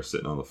cozy there,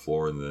 sitting on the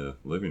floor in the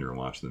living room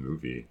watching the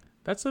movie.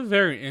 That's a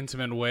very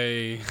intimate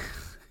way.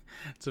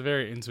 It's a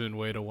very intimate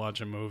way to watch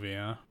a movie,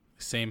 huh?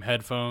 Same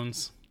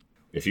headphones.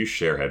 If you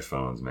share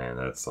headphones, man,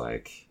 that's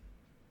like,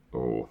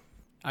 oh.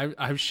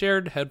 I've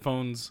shared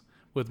headphones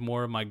with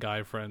more of my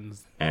guy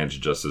friends. And it's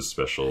just as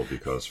special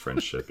because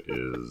friendship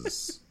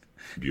is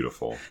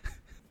beautiful.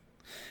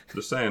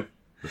 Just saying.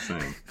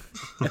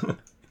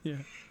 Yeah.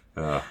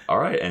 All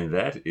right, and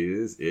that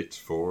is it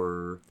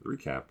for the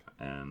recap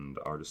and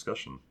our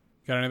discussion.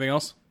 Got anything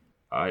else?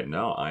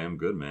 No, I am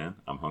good, man.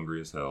 I'm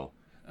hungry as hell.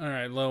 All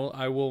right, well,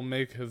 I will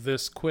make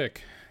this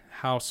quick.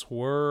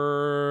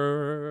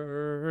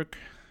 Housework.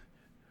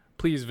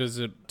 Please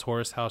visit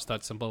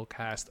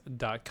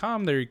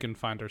touristhouse.simplecast.com. There you can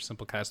find our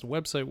Simplecast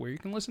website where you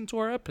can listen to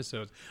our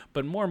episodes.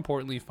 But more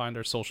importantly, find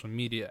our social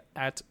media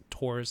at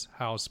Tourist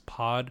House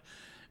Pod.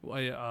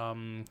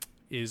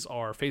 Is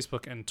our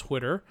Facebook and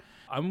Twitter.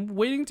 I'm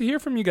waiting to hear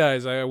from you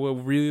guys. I will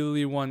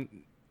really want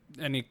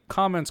any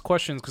comments,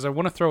 questions, because I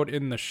want to throw it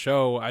in the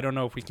show. I don't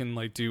know if we can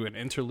like do an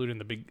interlude in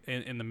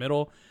the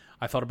middle.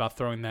 I thought about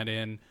throwing that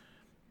in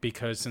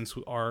because since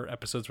our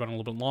episodes run a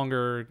little bit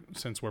longer,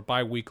 since we're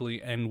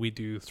bi-weekly and we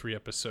do 3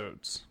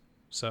 episodes.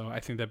 So I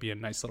think that'd be a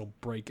nice little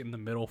break in the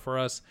middle for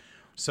us.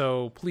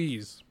 So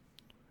please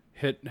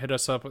hit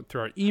us up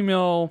through our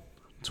email,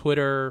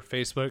 Twitter,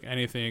 Facebook,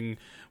 anything,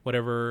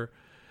 whatever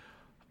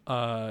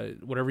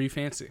you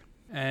fancy.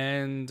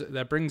 And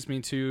that brings me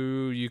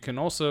to, you can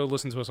also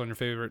listen to us on your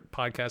favorite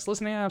podcast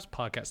listening apps,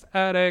 Podcast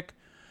Addict,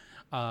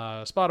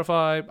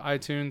 Spotify,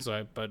 iTunes,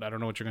 but I don't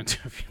know what you're going to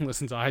do if you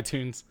listen to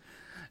iTunes.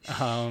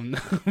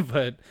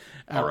 But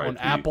on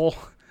Apple,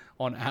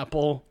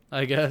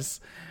 I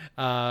guess.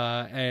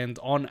 And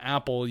on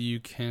Apple, you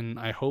can,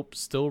 I hope,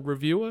 still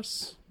review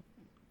us.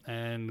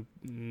 And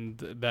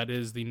that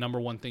is the number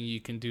one thing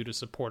you can do to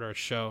support our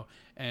show.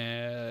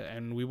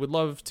 And we would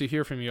love to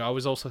hear from you. I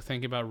was also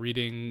thinking about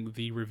reading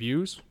the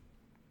reviews.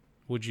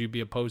 Would you be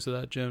opposed to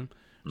that, Jim?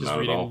 Just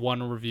reading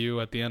one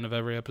review at the end of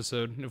every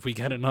episode, if we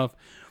get enough.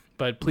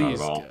 But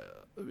please,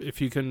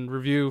 if you can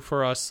review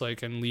for us,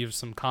 like, and leave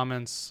some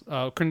comments,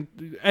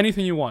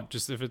 anything you want.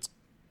 Just if it's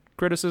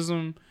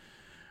criticism,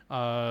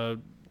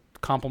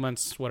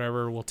 compliments,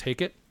 whatever, we'll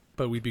take it.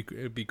 But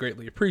it'd be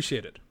greatly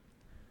appreciated.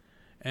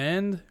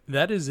 And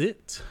that is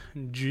it.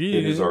 Jim.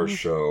 It is our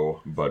show,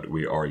 but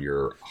we are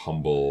your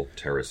humble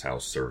Terrace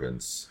House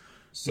servants.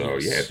 So,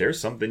 yes. Yeah, if there's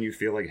something you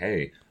feel like,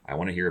 hey, I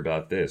want to hear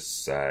about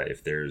this.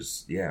 If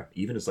there's,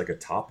 even it's like a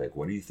topic,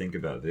 what do you think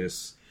about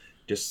this?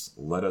 Just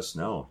let us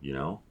know,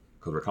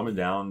 because we're coming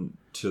down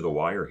to the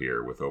wire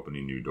here with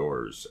opening new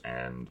doors.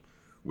 And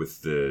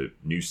with the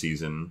new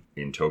season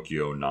in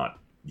Tokyo not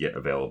yet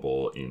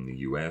available in the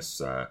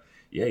U.S.,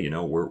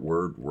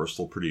 we're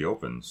still pretty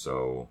open.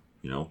 So...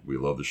 we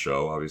love the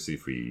show. Obviously,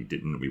 if we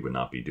didn't, we would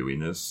not be doing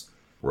this.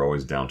 We're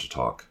always down to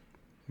talk.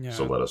 Yeah.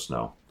 So let us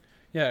know.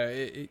 Yeah,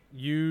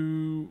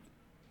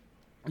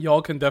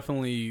 y'all can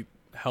definitely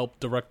help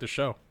direct the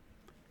show.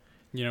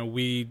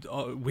 We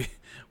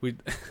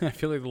I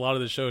feel like a lot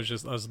of the show is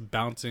just us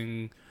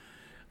bouncing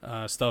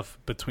stuff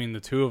between the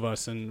two of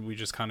us, and we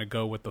just kind of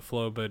go with the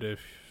flow. But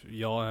if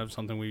y'all have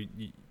something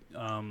we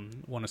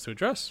want us to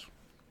address,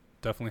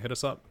 definitely hit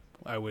us up.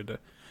 I would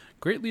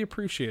greatly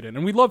appreciate it,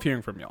 and we love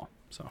hearing from y'all.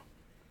 So.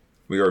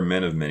 We are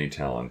men of many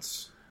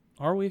talents.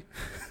 Are we?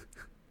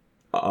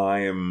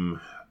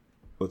 I'm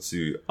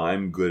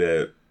good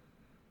at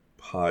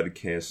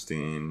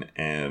podcasting,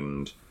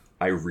 and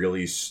I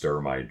really stir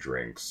my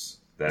drinks.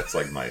 That's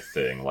like my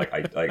thing. Like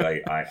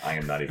I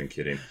am not even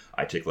kidding.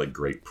 I take like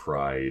great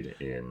pride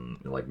in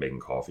like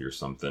making coffee or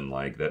something.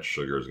 Like that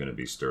sugar is going to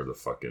be stirred the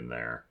fuck in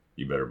there.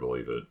 You better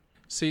believe it.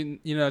 See,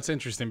 it's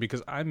interesting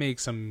because I make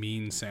some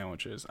mean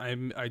sandwiches.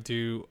 I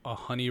do a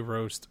honey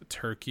roast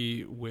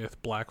turkey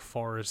with Black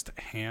Forest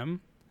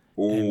ham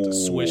and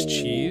Swiss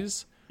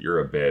cheese. You're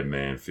a bad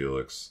man,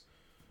 Felix.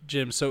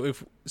 Jim, so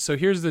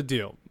here's the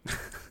deal.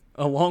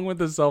 Along with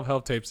the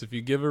self-help tapes, if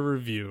you give a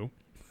review,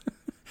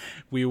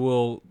 we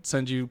will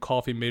send you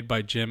coffee made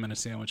by Jim and a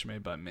sandwich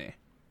made by me.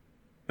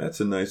 That's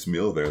a nice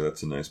meal there.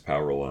 That's a nice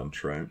power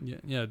lunch, right?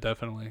 Yeah,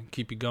 definitely.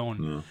 Keep you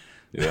going. Yeah.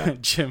 Yeah.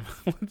 Jim,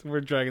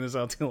 we're dragging this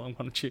out too long.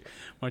 Why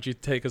don't you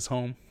take us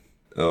home?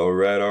 All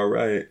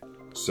right.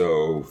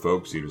 So,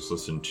 folks, you just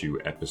listened to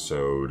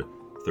episode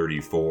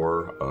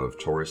 34 of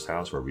Tourist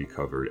House, where we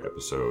covered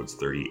episodes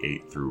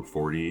 38 through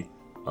 40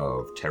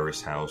 of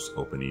Terrace House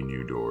Opening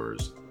New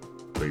Doors.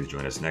 Please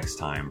join us next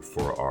time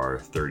for our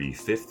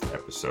 35th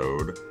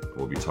episode.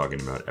 We'll be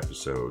talking about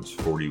episodes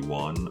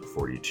 41,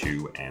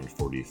 42, and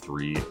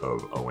 43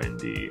 of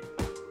OND.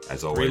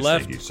 As always,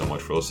 left. thank you so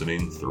much for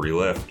listening. 3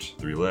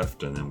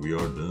 left, and then we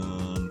are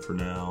done for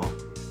now.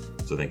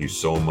 So thank you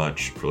so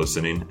much for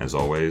listening. As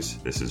always,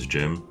 this is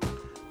Jim.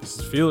 This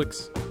is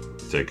Felix.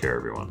 Take care,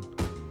 everyone.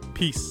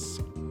 Peace.